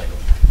Peter Segel.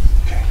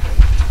 Okay.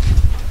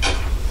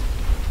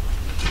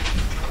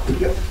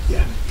 Yep.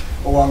 Yeah.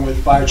 Along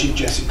with Fire Chief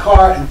Jesse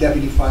Carr and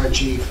Deputy Fire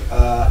Chief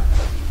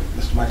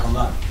Mr. Michael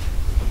Nunn.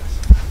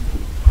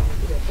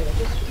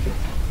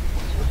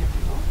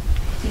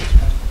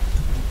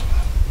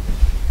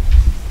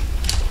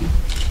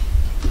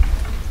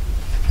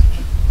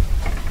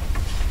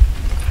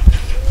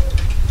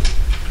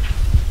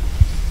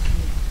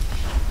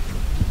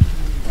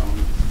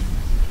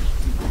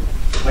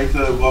 I'd like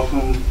to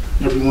welcome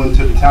everyone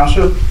to the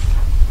township.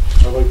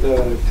 I'd like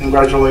to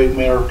congratulate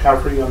Mayor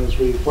Caffrey on his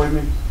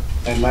reappointment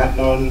and Matt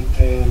Nunn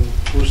and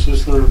Bruce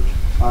Sisler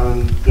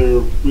on their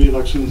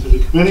re-election to the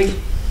committee.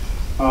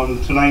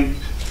 Tonight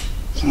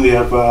we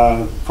have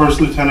First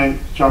Lieutenant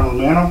John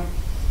Romano.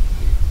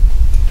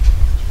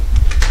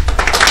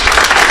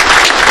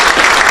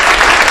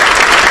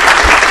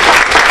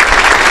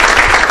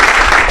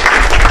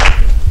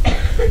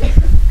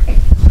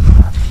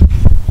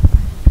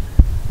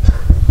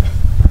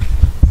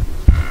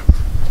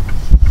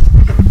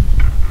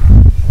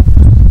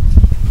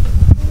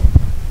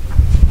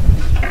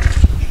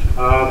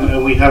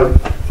 And we have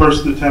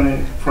First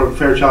Lieutenant from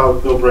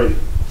Fairchild, Bill Brady.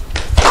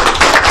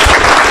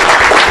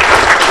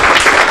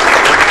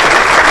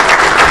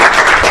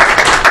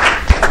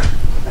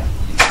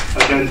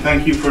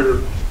 thank you for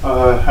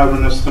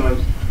having us tonight.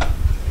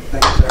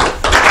 Thank you, sir.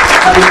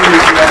 Happy New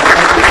Year to you.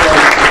 Thank you, sir.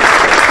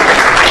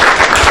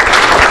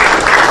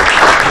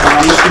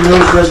 Mr.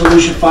 Mills,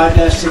 Resolution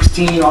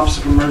 5-16, Office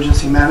of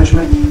Emergency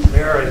Management.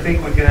 Mayor, I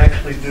think we can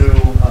actually do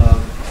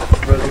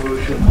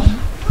resolutions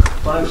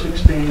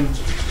 516,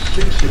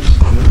 616,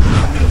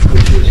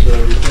 which is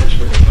request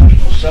for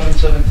professional,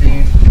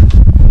 717,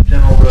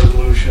 general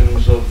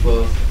resolutions of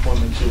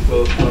appointments of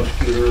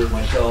prosecutor,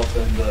 myself,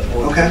 and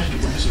Okay.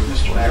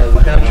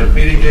 the township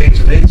meeting dates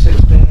of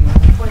 816.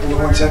 Hold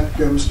on 1 sec,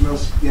 Mr.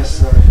 Mills. Yes,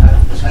 sir.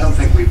 I don't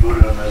think we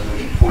voted on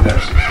resolution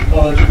 4-16.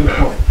 Oh, that's a good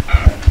point.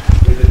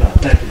 We did not.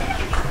 Thank you.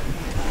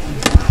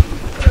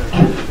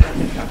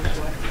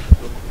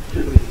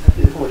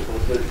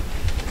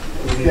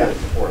 Yeah.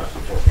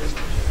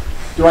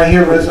 Do I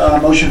hear a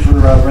motion for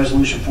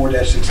Resolution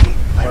 4-16?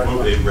 I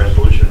move the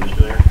resolution,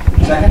 Mr. Mayor.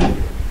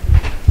 Second?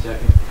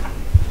 Second.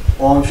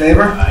 All in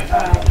favor?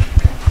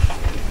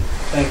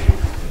 Thank you.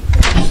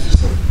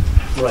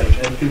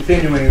 Right, and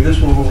continuing, this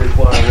will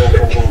require a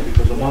roll call vote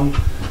because among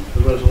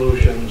the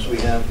resolutions, we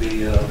have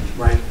the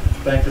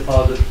bank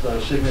deposit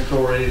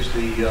signatories,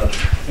 the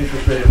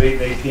interest rate of 8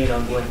 and 18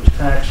 on delinquent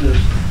taxes,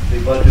 the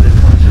budget at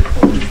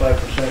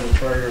 26.25% of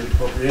prior year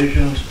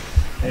appropriations,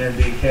 and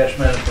the cash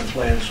management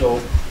plan. So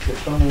if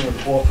someone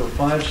would offer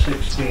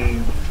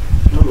 516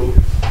 through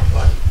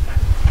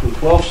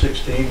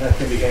 1216, that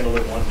can be handled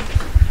at one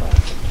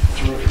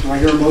time. Do I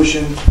hear a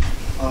motion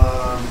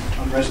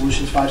on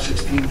Resolutions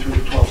 5-16 through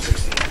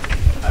 12-16?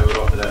 I would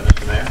offer that,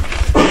 Mr. Mayor.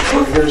 Do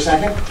I hear a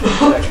second?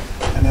 Second.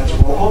 And that's a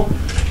roll call?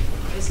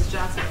 Mrs.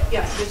 Johnson?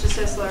 Yes. Mr.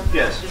 Sisler?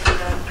 Yes. Mr.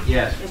 Dunn?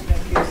 Yes. Mr.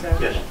 Mancuso?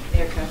 Yes.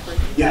 Mayor Caffrey?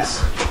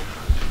 Yes.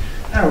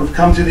 All right, we've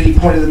come to the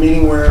point of the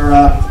meeting where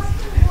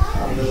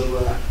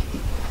the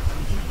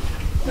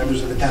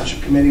members of the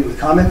Township Committee with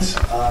comments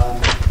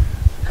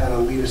kind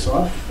of lead us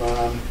off.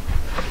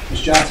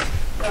 Ms. Johnson.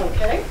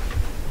 Okay.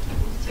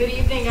 Good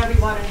evening,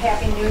 everyone, and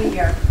Happy New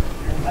Year.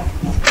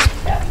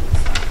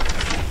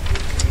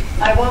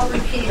 I won't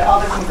repeat all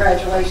the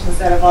congratulations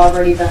that have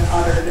already been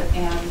uttered,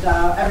 and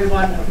every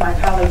one of my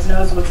colleagues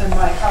knows what's in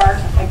my heart.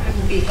 I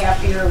couldn't be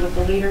happier with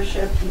the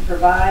leadership you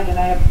provide, and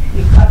I have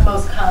the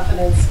utmost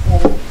confidence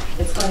in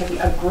it's going to be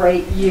a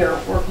great year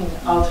working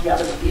all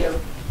together with you.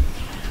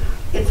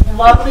 It's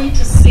lovely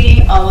to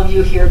see all of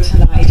you here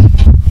tonight,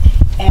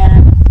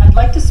 and I'd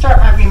like to start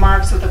my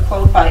remarks with a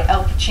quote by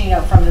Al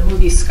Pacino from the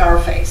movie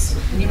Scarface.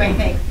 And you may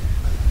think,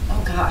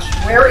 oh gosh,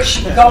 where is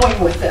she going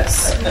with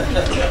this?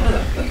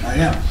 I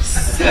am.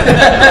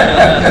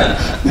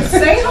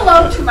 Say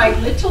hello to my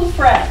little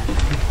friend.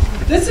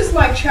 This is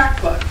my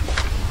checkbook.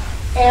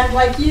 And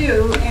like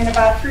you, in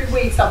about 3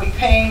 weeks, I'll be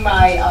paying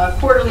my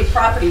quarterly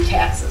property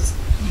taxes.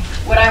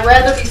 Would I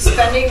rather be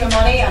spending the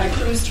money on a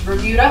cruise to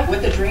Bermuda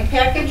with a drink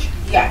package?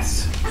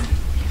 Yes.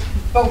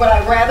 But would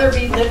I rather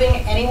be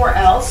living anywhere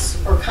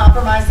else or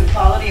compromise the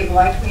quality of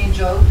life we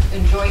enjoy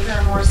here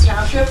in Morris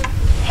Township?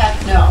 Heck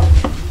no.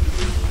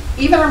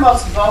 Even our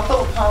most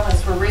vocal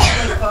opponents were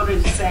recently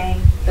quoted as saying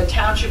the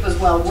township is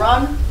well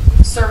run,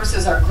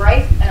 services are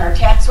great, and our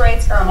tax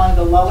rates are among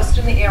the lowest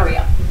in the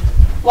area.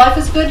 Life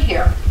is good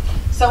here.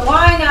 So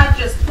why not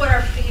just put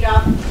our feet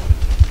up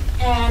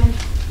and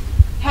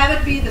have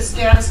it be the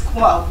status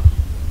quo?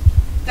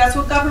 That's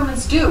what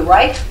governments do,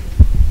 right?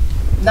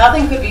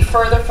 Nothing could be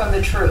further from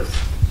the truth.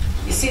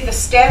 You see, the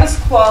status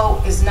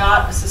quo is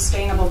not a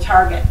sustainable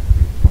target.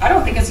 I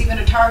don't think it's even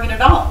a target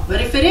at all.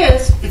 But if it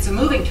is, it's a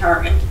moving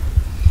target.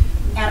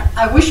 And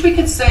I wish we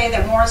could say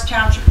that Morris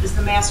Township is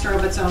the master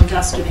of its own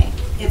destiny.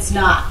 It's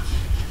not.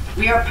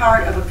 We are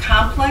part of a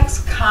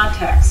complex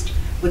context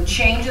with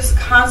changes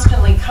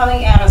constantly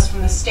coming at us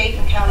from the state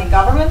and county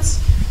governments,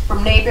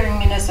 from neighboring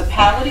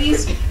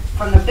municipalities,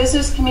 from the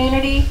business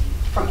community,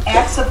 from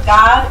acts of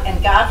God, and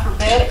God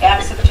forbid,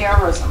 acts of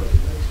terrorism.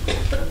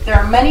 There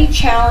are many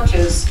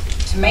challenges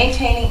to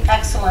maintaining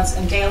excellence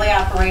in daily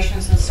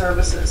operations and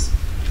services.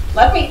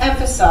 Let me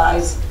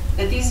emphasize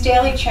that these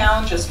daily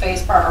challenges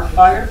faced by our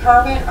fire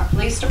department, our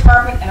police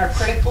department, and our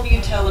critical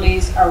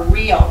utilities are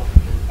real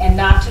and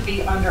not to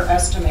be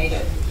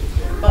underestimated.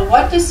 But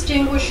what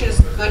distinguishes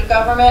good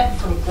government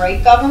from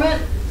great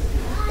government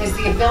is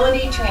the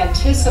ability to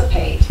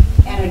anticipate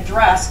and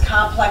address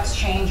complex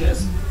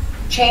changes.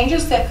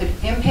 Changes that could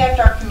impact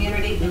our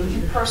community and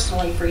you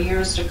personally for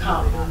years to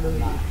come.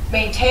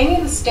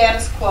 Maintaining the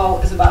status quo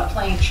is about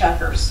playing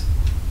checkers.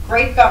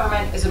 Great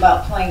government is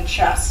about playing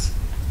chess.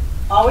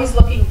 Always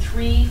looking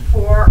 3,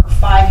 4, or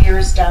 5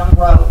 years down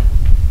the road.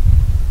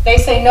 They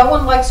say no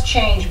one likes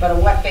change but a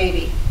wet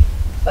baby.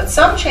 But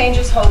some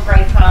changes hold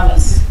great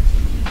promise.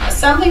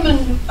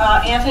 Assemblyman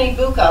Anthony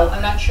Bucco,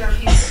 I'm not sure if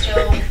he's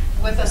still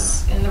with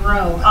us in the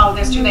room. Oh,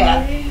 there's too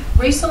bad.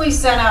 Recently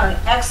sent out an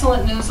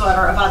excellent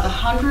newsletter about the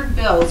 100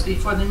 bills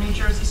before the New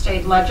Jersey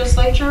State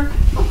Legislature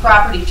for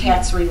property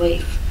tax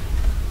relief.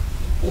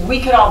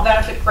 We could all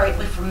benefit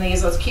greatly from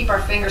these. Let's keep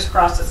our fingers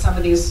crossed that some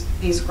of these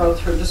go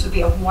through. This would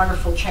be a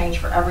wonderful change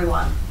for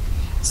everyone.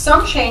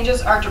 Some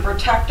changes are to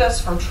protect us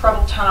from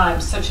troubled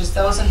times, such as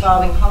those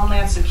involving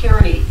Homeland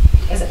Security,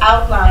 as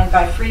outlined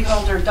by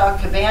Freeholder Doug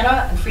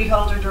Cabana and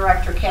Freeholder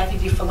Director Kathy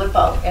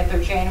DiFilippo at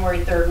their January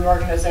 3rd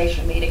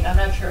reorganization meeting. I'm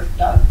not sure if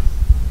Doug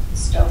is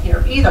still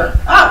here either.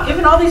 Oh,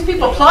 giving all these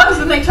people plugs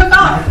and they took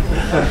off.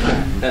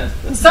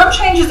 Some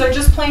changes are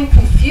just plain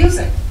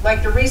confusing,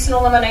 like the recent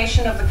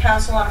elimination of the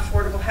Council on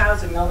Affordable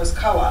Housing, known as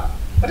COA.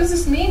 What does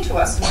this mean to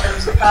us in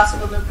terms of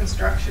possible new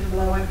construction of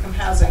low-income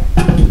housing?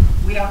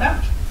 We don't know.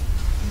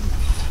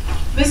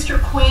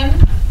 Mr. Quinn,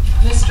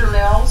 Mr.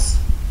 Mills,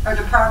 our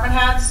department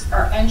heads,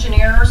 our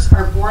engineers,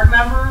 our board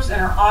members,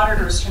 and our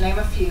auditors, to name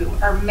a few,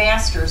 are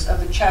masters of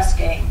the chess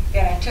game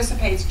that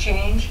anticipates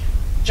change,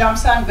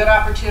 jumps on good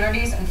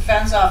opportunities, and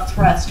fends off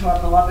threats to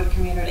our beloved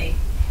community.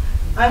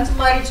 I'm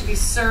delighted to be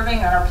serving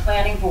on our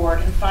planning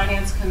board and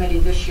finance committee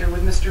this year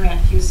with Mr.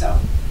 Mancuso.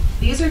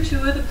 These are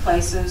two of the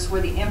places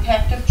where the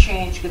impact of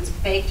change gets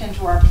baked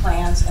into our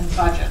plans and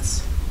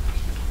budgets.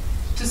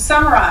 To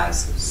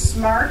summarize,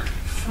 smart,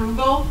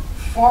 frugal,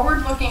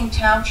 forward-looking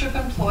township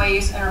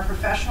employees and our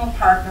professional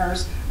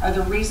partners are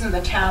the reason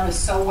the town is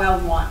so well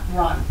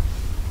run.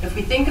 If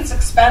we think it's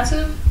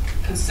expensive,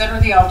 consider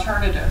the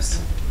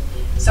alternatives.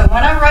 So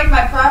when I write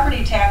my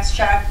property tax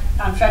check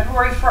on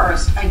February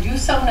 1st, I do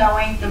so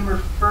knowing the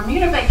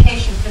Bermuda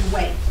vacation can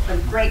wait, but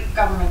great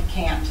government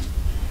can't.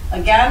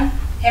 Again,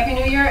 Happy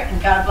New Year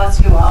and God bless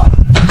you all.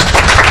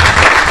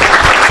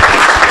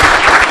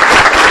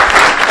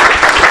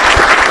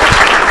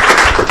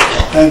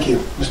 Thank you.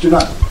 Mr.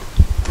 Nunn.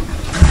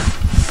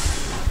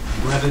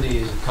 Brevity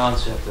is a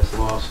concept that's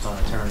lost on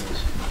attorneys.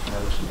 I know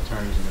there's some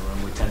attorneys in the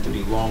room. We tend to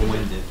be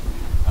long-winded.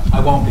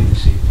 I won't be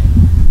this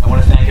evening. I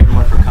want to thank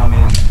everyone for coming.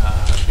 I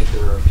think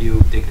there are a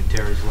few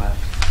dignitaries left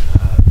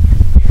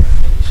here,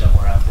 maybe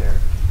somewhere out there.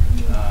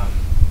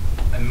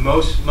 And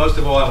most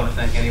of all, I want to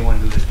thank anyone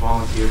who has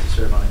volunteered to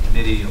serve on a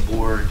committee, a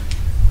board,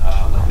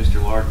 like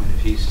Mr. Lardman,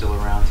 if he's still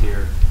around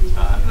here.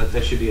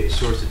 That should be a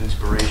source of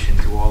inspiration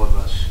to all of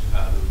us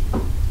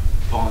who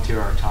volunteer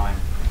our time.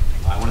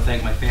 I want to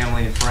thank my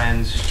family and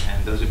friends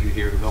and those of you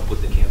here who helped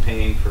with the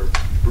campaign for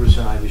Bruce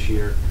and I this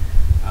year.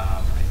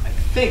 I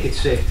think it's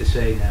safe to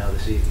say now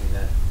this evening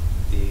that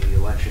the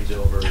election's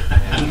over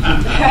and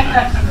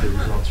the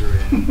results are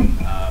in.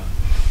 A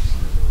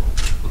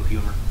little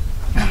humor.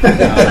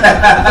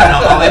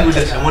 I'll end with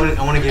this. I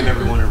want to give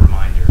everyone a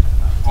reminder.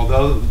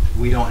 Although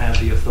we don't have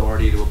the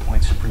authority to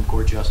appoint Supreme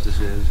Court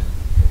justices,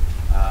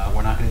 and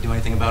we're not going to do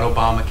anything about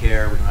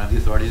Obamacare. We don't have the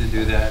authority to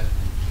do that.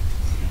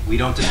 We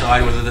don't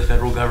decide whether the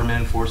federal government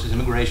enforces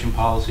immigration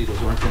policy.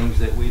 Those aren't things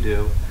that we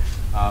do.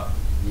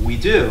 We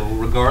do,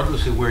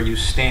 regardless of where you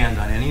stand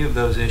on any of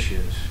those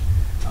issues,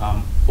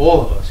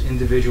 all of us,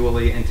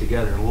 individually and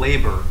together,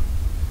 labor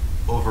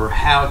over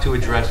how to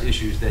address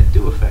issues that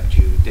do affect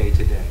you day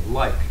to day,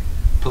 like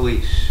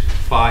police,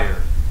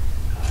 fire,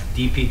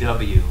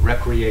 DPW,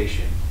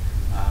 recreation.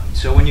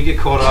 So when you get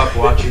caught up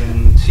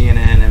watching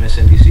CNN,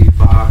 MSNBC,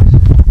 Fox,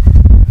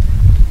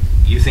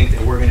 you think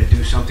that we're going to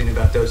do something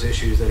about those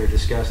issues that are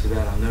discussed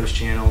about on those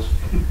channels.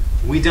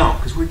 We don't,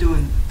 because we're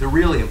doing the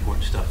really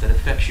important stuff that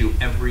affects you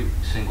every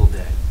single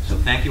day. So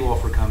thank you all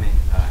for coming.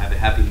 Have a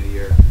happy New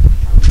Year.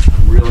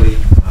 I'm really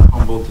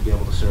humbled to be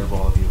able to serve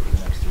all of you for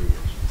the next 3 years.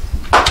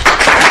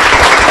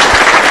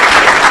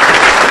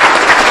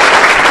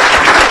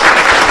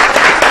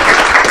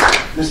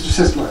 Mr.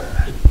 Sisler.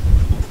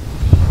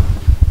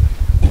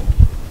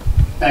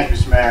 Thank you,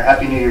 Mr. Mayor.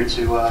 Happy New Year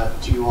to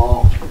you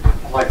all.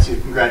 I'd like to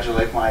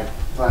congratulate my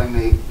running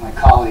mate, my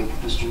colleague,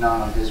 Mr.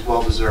 Nunn, on his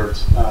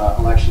well-deserved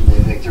Election Day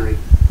victory.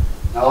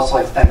 And I'd also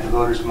like to thank the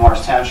voters of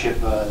Morris Township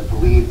that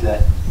believed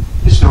that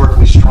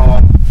historically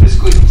strong,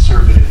 fiscally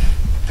conservative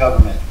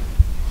government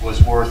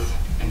was worth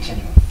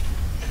continuing.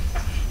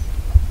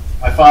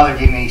 My father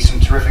gave me some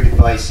terrific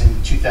advice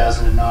in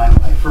 2009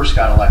 when I first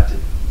got elected.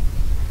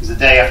 It was the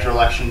day after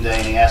Election Day,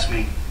 and he asked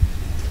me,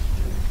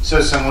 "So,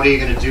 son, what are you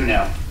going to do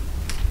now?"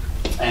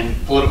 And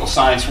Political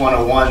Science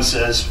 101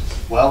 says,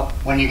 well,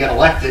 when you get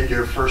elected,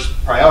 your first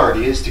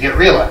priority is to get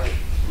reelected.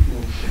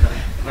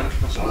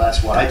 So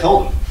that's what I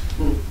told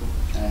him.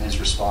 And his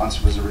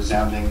response was a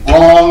resounding,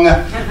 wrong.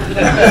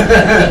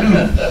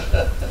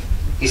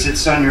 He said,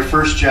 son, your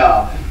first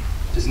job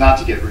is not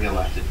to get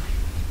reelected,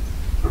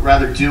 but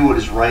rather do what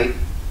is right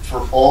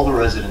for all the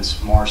residents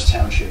of Morris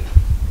Township,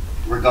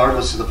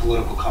 regardless of the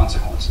political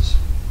consequences.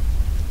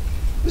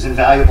 It was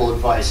invaluable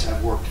advice, and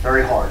I've worked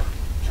very hard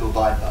to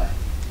abide by it.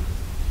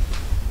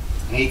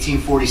 In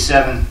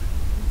 1847,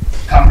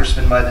 a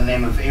congressman by the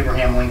name of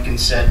Abraham Lincoln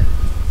said,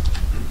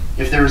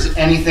 if there is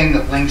anything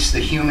that links the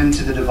human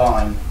to the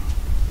divine,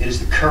 it is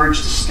the courage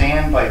to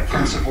stand by a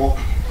principle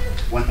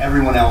when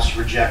everyone else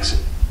rejects it.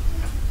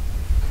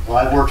 Well,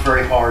 I've worked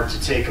very hard to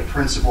take a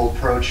principled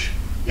approach,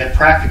 yet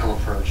practical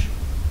approach,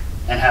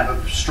 and have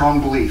a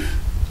strong belief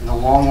in the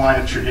long line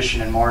of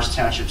tradition in Morris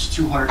Township's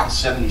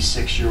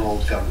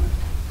 276-year-old government.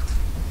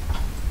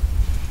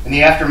 In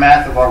the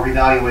aftermath of our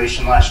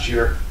revaluation last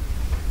year,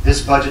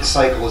 this budget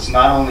cycle is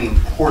not only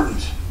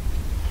important,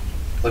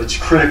 but it's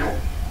critical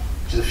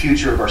to the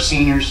future of our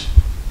seniors,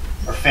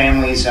 our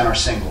families, and our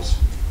singles.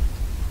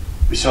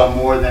 We saw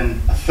more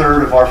than a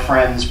third of our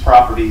friends'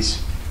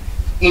 properties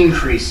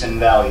increase in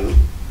value,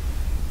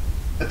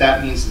 but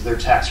that means that their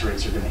tax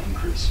rates are going to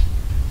increase.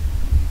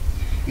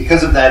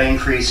 Because of that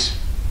increase,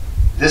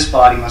 this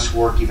body must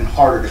work even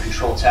harder to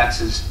control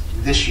taxes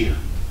this year.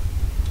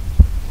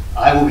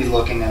 I will be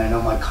looking, and I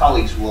know my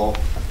colleagues will,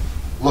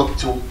 look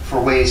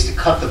for ways to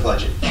cut the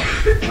budget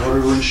in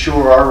order to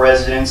ensure our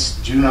residents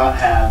do not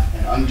have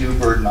an undue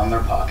burden on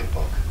their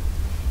pocketbook.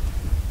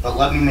 But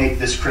let me make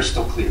this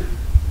crystal clear.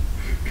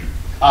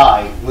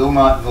 I will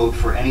not vote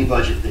for any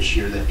budget this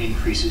year that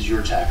increases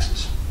your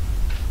taxes.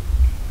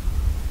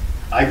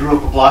 I grew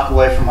up a block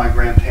away from my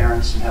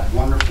grandparents and have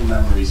wonderful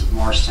memories of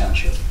Morris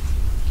Township.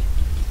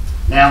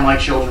 Now my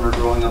children are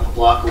growing up a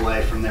block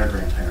away from their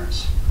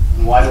grandparents.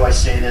 And why do I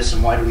say this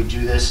and why do we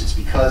do this? It's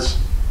because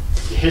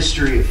the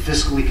history of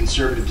fiscally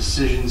conservative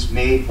decisions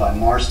made by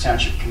Morris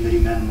Township committee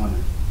men and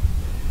women.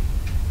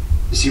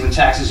 You see, when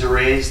taxes are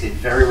raised, they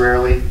very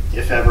rarely,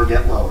 if ever,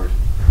 get lowered.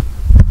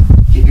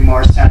 Keeping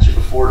Morris Township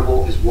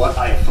affordable is what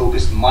I have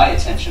focused my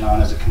attention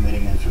on as a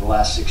committeeman for the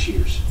last 6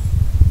 years.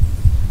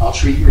 I'll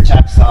treat your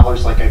tax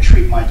dollars like I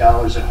treat my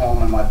dollars at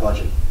home and my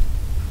budget.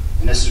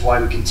 And this is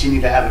why we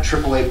continue to have a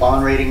AAA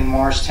bond rating in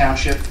Morris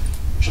Township,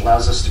 which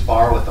allows us to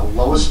borrow at the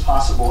lowest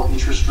possible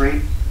interest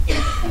rate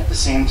and at the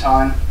same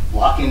time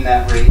lock in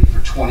that rate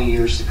for 20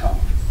 years to come.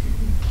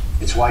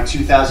 It's why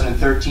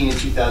 2013 and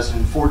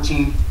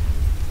 2014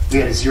 we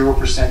had a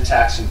 0%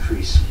 tax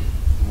increase,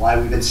 and why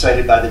we've been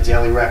cited by the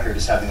Daily Record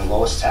as having the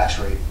lowest tax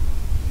rate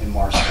in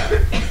Morris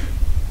County.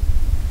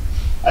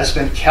 I've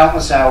spent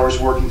countless hours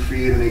working for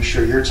you to make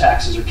sure your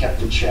taxes are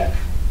kept in check.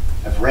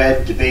 I've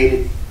read,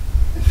 debated,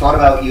 and thought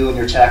about you and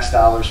your tax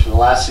dollars for the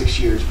last 6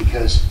 years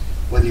because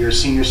whether you're a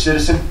senior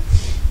citizen,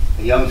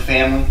 a young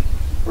family,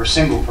 or a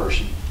single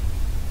person,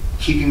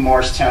 keeping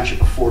Morris Township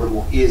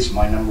affordable is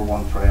my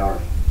 #1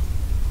 priority.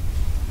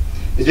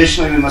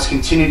 Additionally, we must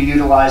continue to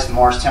utilize the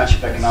Morris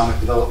Township Economic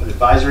Development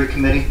Advisory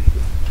Committee.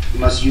 We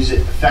must use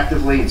it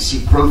effectively and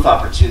seek growth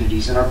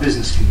opportunities in our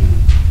business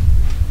community.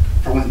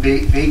 For when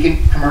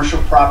vacant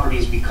commercial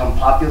properties become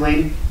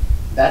populated,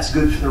 that's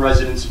good for the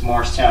residents of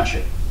Morris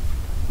Township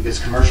because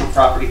commercial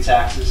property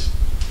taxes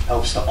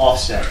helps to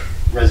offset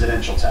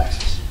residential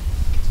taxes.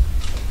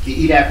 The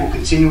EDAC will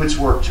continue its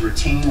work to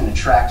retain and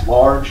attract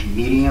large,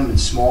 medium, and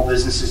small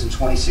businesses in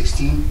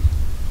 2016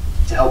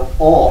 to help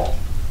all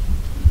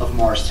of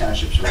Morris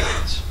Township's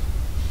residents.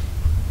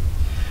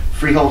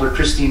 Freeholder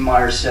Christine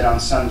Myers said on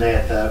Sunday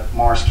at the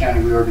Morris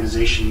County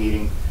Reorganization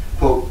meeting,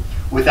 quote,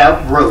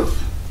 "Without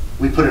growth,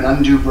 we put an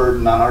undue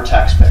burden on our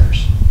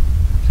taxpayers.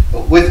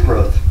 But with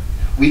growth,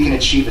 we can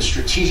achieve a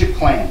strategic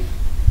plan.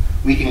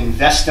 We can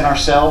invest in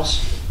ourselves,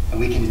 and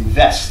we can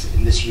invest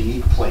in this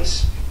unique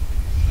place."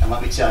 And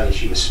let me tell you,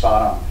 she was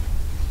spot on.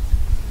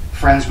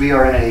 Friends, we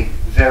are in a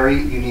very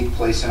unique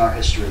place in our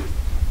history.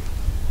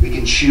 We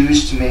can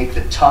choose to make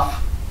the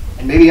tough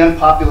and maybe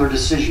unpopular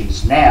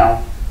decisions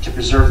now to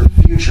preserve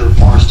the future of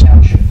Morris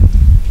Township.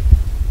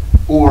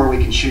 Or we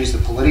can choose the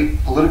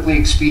politically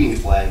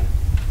expedient way,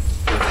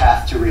 the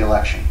path to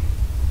re-election.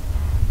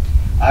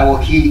 I will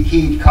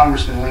heed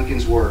Congressman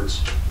Lincoln's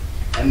words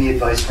and the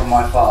advice from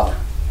my father,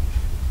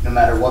 no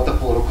matter what the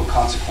political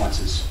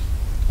consequences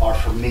are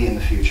for me in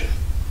the future.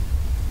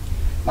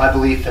 My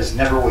belief has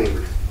never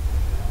wavered.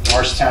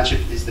 Morris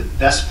Township is the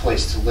best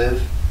place to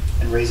live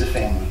and raise a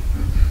family,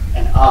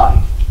 and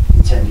I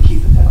intend to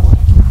keep it that way.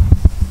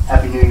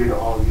 Happy New Year to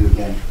all of you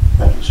again.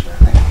 Thank you, sir.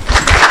 Thank you.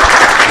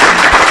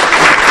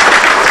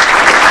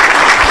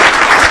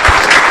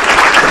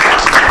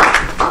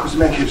 Mr.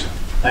 Mancuso.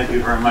 Thank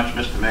you very much,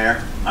 Mr.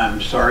 Mayor.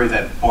 I'm sorry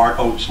that Bart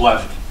Oates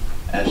left.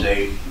 As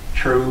a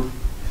true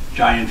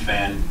Giant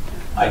fan,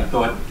 I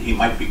thought he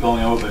might be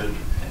going over.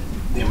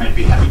 They might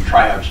be having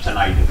tryouts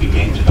tonight if he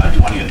gains about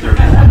 20 or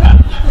 30 more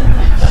pounds.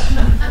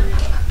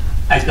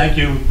 I thank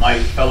you, my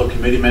fellow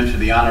committeemen, for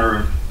the honor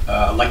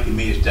of electing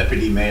me as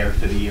deputy mayor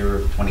for the year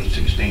of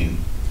 2016.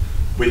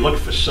 We look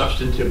for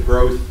substantive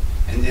growth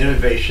and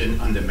innovation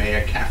under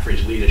Mayor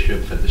Caffrey's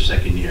leadership for the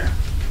second year.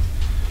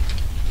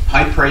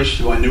 High praise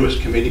to our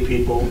newest committee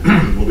people,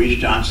 Louise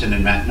Johnson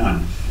and Matt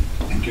Nunn,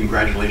 and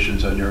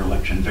congratulations on your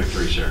election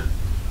victory, sir.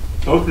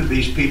 Both of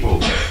these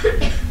people,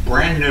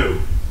 brand new,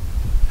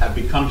 have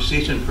become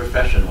seasoned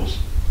professionals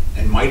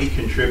and mighty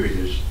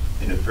contributors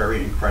in a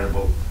very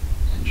incredible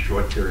and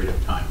short period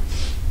of time.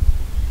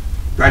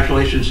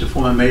 Congratulations to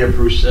former Mayor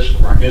Bruce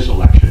Sisler on his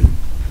election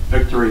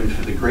victory and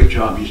for the great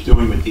job he's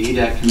doing with the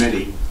EDAC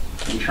committee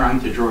in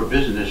trying to draw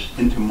business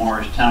into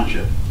Morris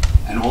Township,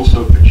 and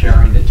also for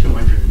chairing the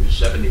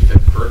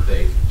 275th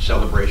birthday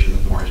celebration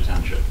of Morris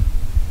Township.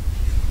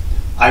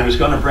 I was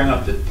going to bring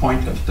up the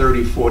point of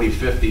 30, 40,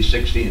 50,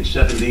 60, and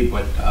 70,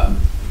 but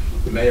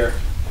the mayor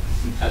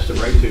has the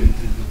right to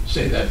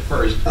say that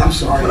first. I'm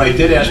sorry. But I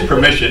did ask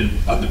permission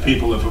of the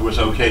people if it was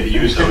okay to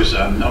use those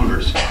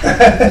numbers.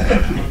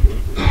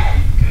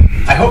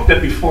 I hope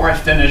that before I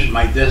finish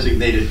my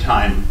designated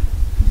time,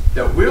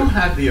 that we'll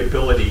have the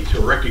ability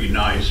to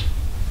recognize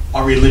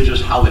our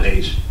religious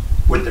holidays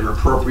with their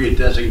appropriate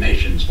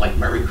designations like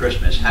Merry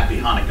Christmas, Happy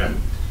Hanukkah,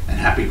 and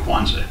Happy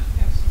Kwanzaa,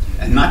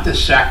 and not the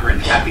saccharine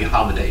Happy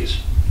Holidays.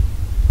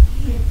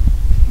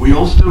 We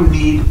also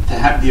need to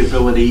have the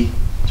ability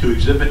to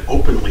exhibit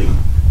openly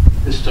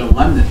the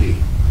solemnity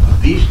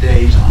of these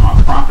days on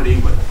our property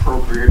with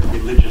appropriate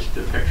religious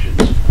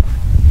depictions.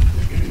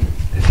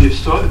 If you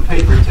saw the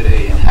paper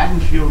today in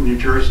Haddonfield, New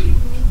Jersey,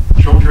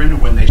 children,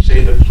 when they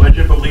say the Pledge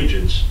of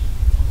Allegiance,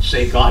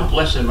 say God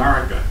bless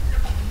America,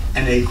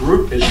 and a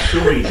group is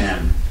suing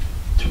them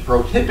to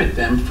prohibit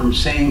them from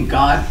saying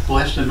God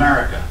bless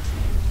America.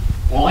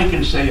 All I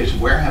can say is,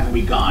 where have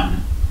we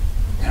gone,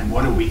 and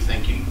what are we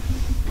thinking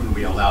when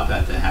we allow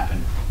that to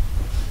happen?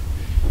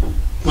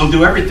 We'll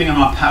do everything in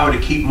our power to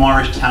keep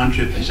Morris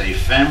Township as a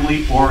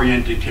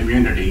family-oriented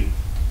community,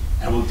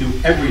 and we'll do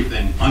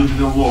everything under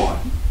the law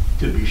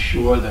to be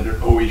sure that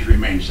it always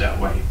remains that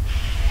way.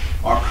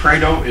 Our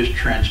credo is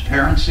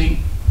transparency,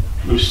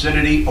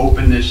 lucidity,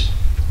 openness,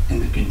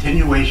 and the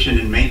continuation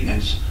and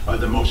maintenance of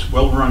the most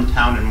well-run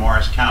town in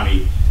Morris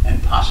County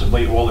and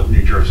possibly all of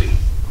New Jersey.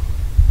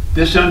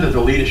 This under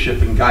the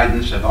leadership and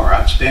guidance of our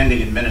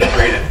outstanding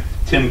administrator,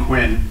 Tim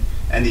Quinn,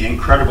 and the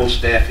incredible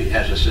staff he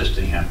has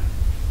assisting him.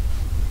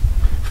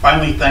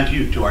 Finally, thank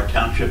you to our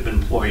township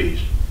employees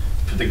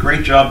for the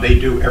great job they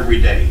do every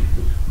day,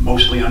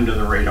 mostly under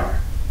the radar.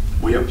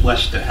 We are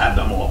blessed to have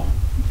them all.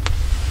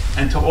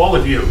 And to all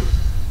of you,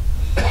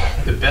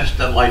 the best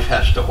that life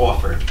has to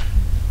offer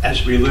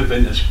as we live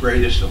in this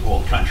greatest of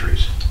all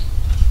countries.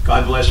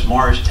 God bless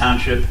Morris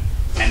Township,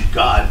 and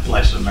God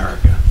bless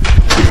America.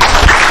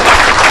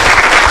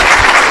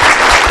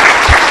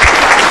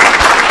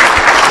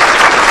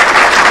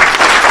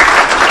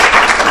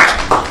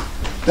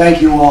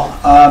 Thank you all.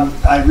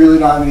 I really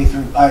don't have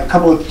anything. A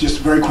couple of just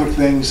very quick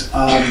things.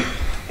 I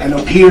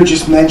know Peter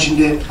just mentioned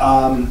it.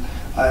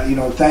 You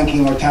know,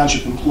 thanking our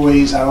township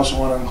employees. I also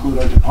want to include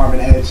our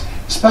department heads,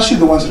 especially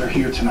the ones that are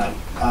here tonight,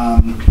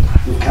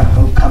 who've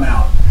come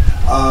out.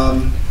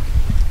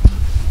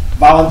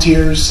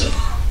 Volunteers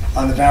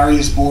on the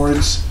various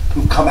boards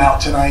who've come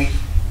out tonight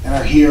and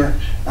are here.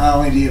 Not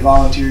only do you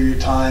volunteer your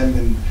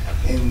time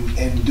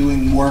and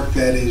doing work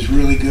that is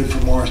really good for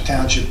Morris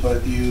Township,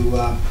 but you've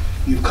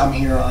come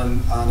here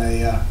on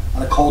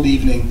a cold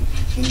evening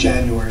in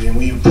January, and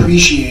we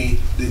appreciate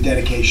the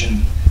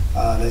dedication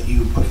that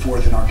you put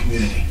forth in our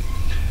community.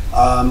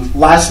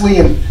 Lastly,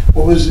 and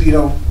what was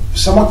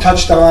somewhat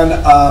touched on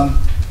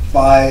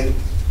by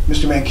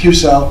Mr.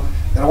 Mancuso,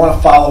 that I want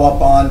to follow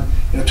up on.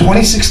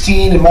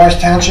 2016 in Morris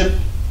Township,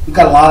 we've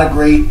got a lot of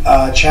great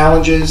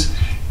challenges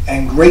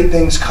and great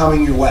things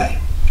coming your way.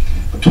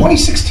 But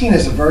 2016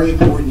 is a very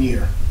important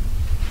year.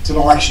 It's an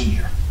election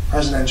year,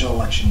 presidential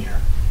election year.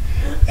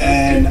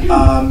 And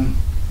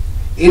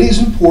it is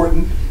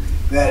important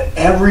that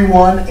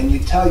everyone, and you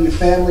tell your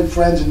family,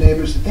 friends, and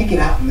neighbors that they get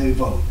out and they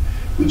vote.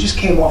 We just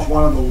came off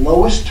one of the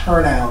lowest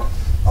turnout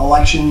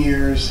election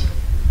years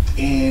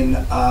in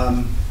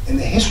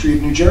the history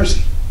of New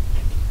Jersey.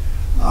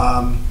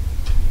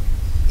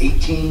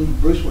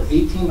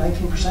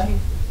 19%?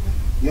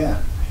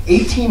 Yeah.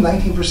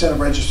 19% of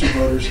registered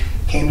voters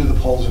came to the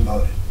polls and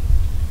voted.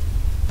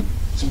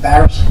 It's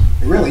embarrassing.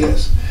 It really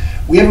is.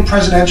 We have a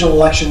presidential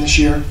election this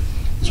year.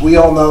 As we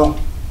all know,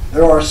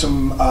 there are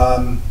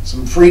some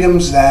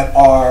freedoms that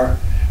are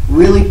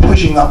really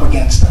pushing up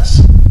against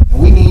us.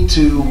 And we need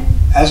to,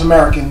 as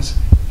Americans,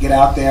 get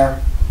out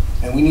there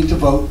and we need to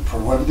vote for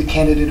whoever the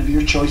candidate of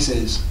your choice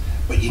is,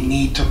 but you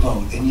need to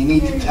vote. And you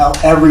need to tell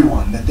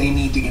everyone that they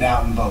need to get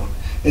out and vote.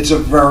 It's a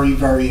very,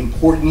 very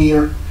important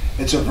year.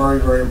 It's a very,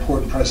 very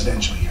important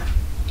presidential year.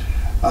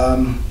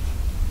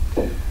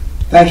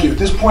 Thank you. At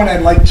this point,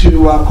 I'd like to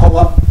call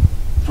up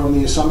from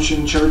the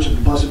Assumption Church of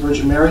the Blessed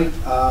Virgin Mary,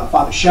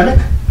 Father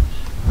Shemick,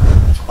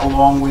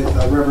 along with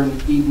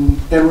Reverend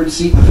Edward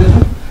Seaton V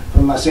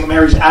from St.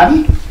 Mary's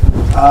Abbey,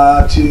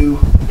 to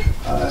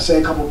say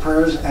a couple of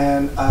prayers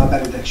and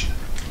benediction.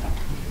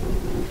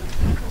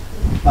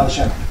 Father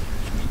Shemick.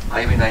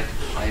 I am in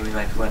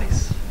my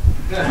 20s.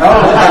 No, you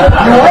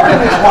are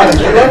in your 20s. You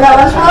didn't know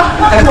that's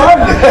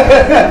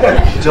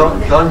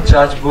why? Don't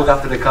judge book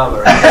after the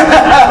cover. I'm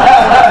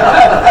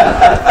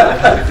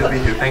happy to be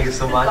here. Thank you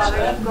so much.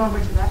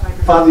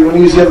 Father, you want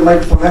to use the other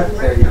microphone?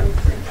 There you go.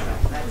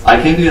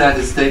 I came to the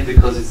United States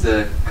because it's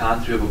a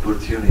country of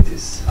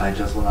opportunities. I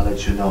just want to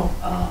let you know.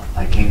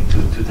 I came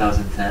to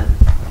 2010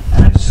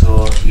 and I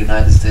saw the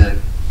United States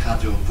a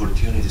country of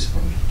opportunities for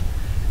me.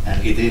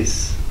 And it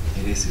is.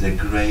 It's a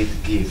great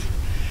gift.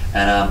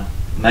 And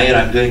Mayor,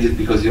 I'm doing it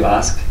because you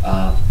asked.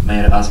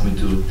 Mayor asked me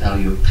to tell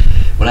you.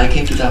 When I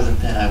came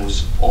 2010, I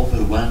was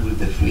overwhelmed with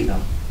the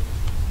freedom.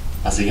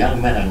 As a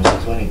young man, I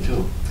was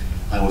 22.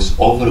 I was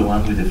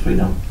overwhelmed with the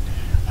freedom.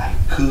 I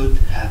could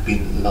have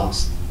been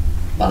lost,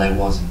 but I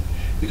wasn't.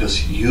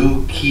 Because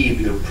you keep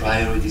your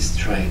priorities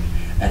straight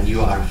and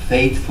you are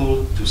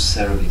faithful to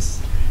service.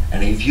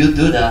 And if you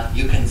do that,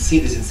 you can see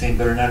this in St.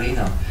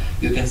 Bernardino.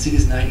 You can see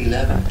this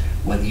 9/11.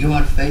 When you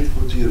are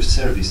faithful to your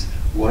service,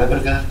 whatever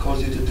God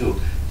calls you to do,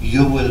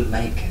 you will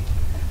make it.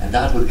 And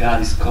that's what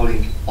God is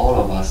calling all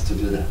of us to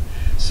do that.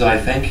 So I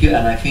thank you,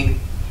 and I think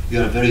you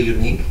are very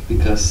unique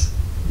because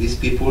these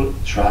people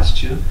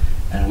trust you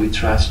and we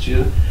trust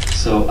you.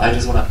 So I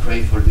just want to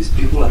pray for these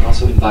people and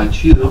also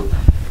invite you to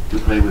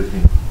pray with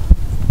me.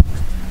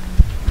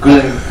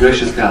 Good and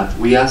gracious God,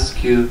 we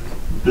ask you,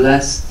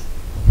 bless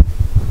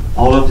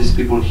all of these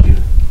people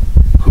here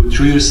who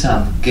through your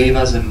Son gave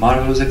us a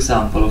marvelous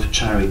example of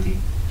charity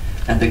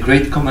and the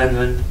great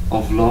commandment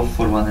of love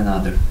for one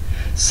another.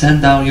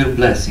 Send down your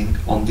blessing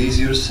on this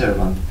your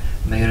servant,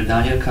 Mayor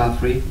Daniel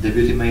Caffrey,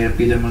 Deputy Mayor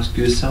Peter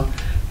Moscuso,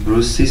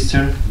 Bruce's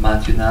sister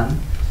Matthew Nunn,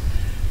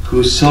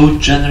 who so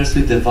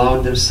generously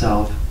devote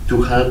themselves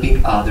to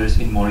helping others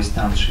in Morris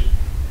Township.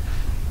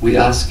 We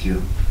ask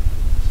you,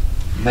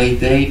 may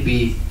they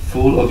be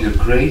full of your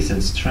grace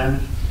and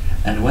strength,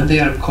 and when they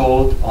are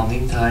called on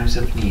in times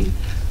of need,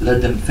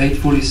 let them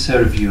faithfully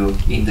serve you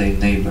in their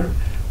neighbor.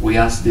 We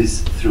ask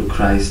this through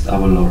Christ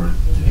our Lord.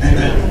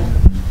 Amen.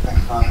 Thank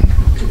you, Father.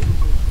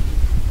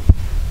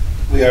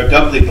 We are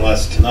doubly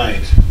blessed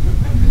tonight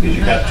because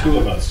you got two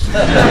of us.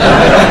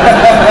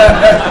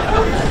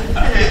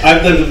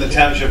 I've lived in the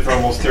township for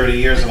almost 30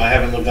 years and I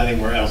haven't lived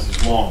anywhere else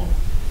as long.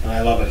 And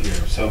I love it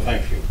here, so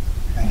thank you.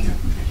 Thank you.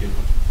 Thank you.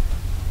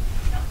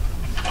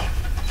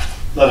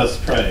 Let us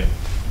pray.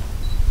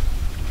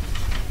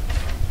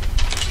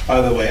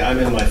 By the way, I'm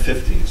in my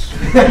 50s.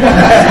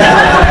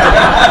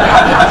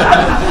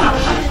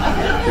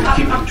 You're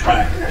keeping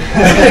track.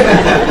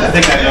 I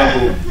think I know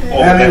who all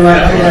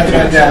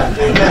that down.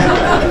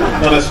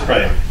 Let us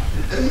pray.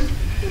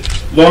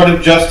 Lord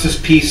of justice,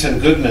 peace, and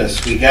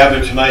goodness, we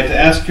gather tonight to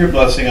ask your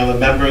blessing on the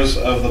members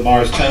of the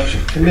Morris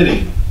Township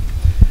Committee,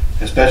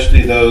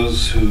 especially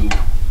those who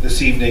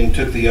this evening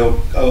took the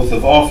oath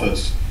of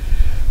office.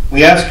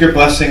 We ask your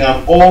blessing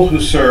on all who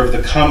serve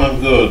the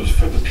common good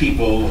for the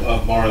people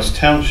of Morris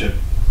Township.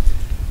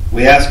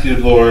 We ask you,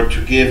 Lord,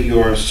 to give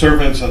your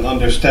servants an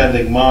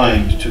understanding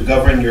mind to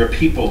govern your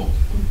people,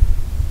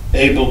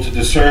 able to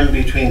discern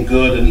between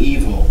good and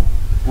evil,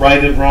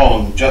 right and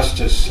wrong,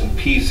 justice and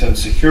peace and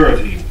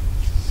security.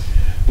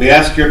 We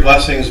ask your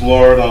blessings,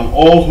 Lord, on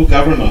all who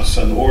govern us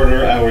and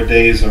order our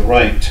days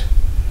aright.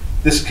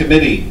 This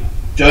committee,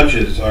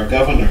 judges, our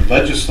governor,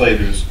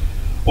 legislators,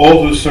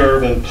 all who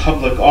serve in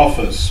public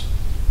office,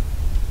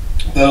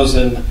 those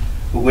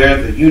who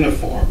wear the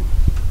uniform,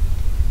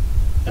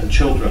 and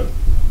children.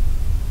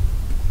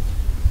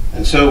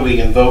 And so we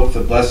invoke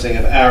the blessing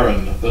of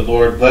Aaron. The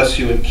Lord bless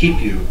you and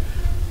keep you.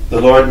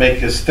 The Lord make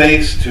his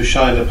face to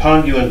shine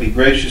upon you and be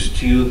gracious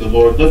to you. The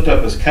Lord lift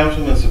up his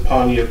countenance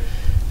upon you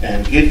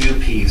and give you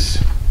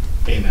peace.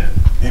 Amen.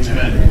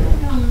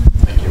 Amen.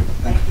 Thank you.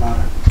 Thank you,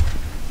 Father.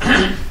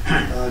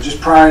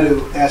 Just prior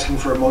to asking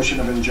for a motion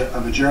of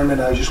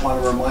adjournment, I just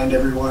want to remind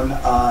everyone,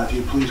 if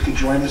you please could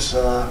join us,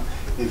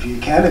 if you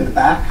can, in the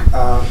back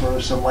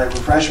for some light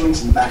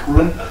refreshments in the back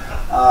room.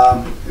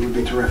 It would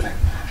be terrific.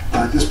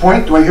 At this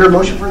point, do I hear a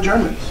motion for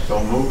adjournment? So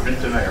moved,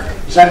 Mr. Mayor.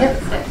 Second?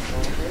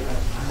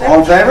 All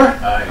in favor?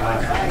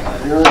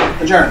 Aye. You're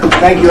adjourned.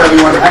 Thank you,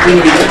 everyone. Happy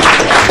New Year.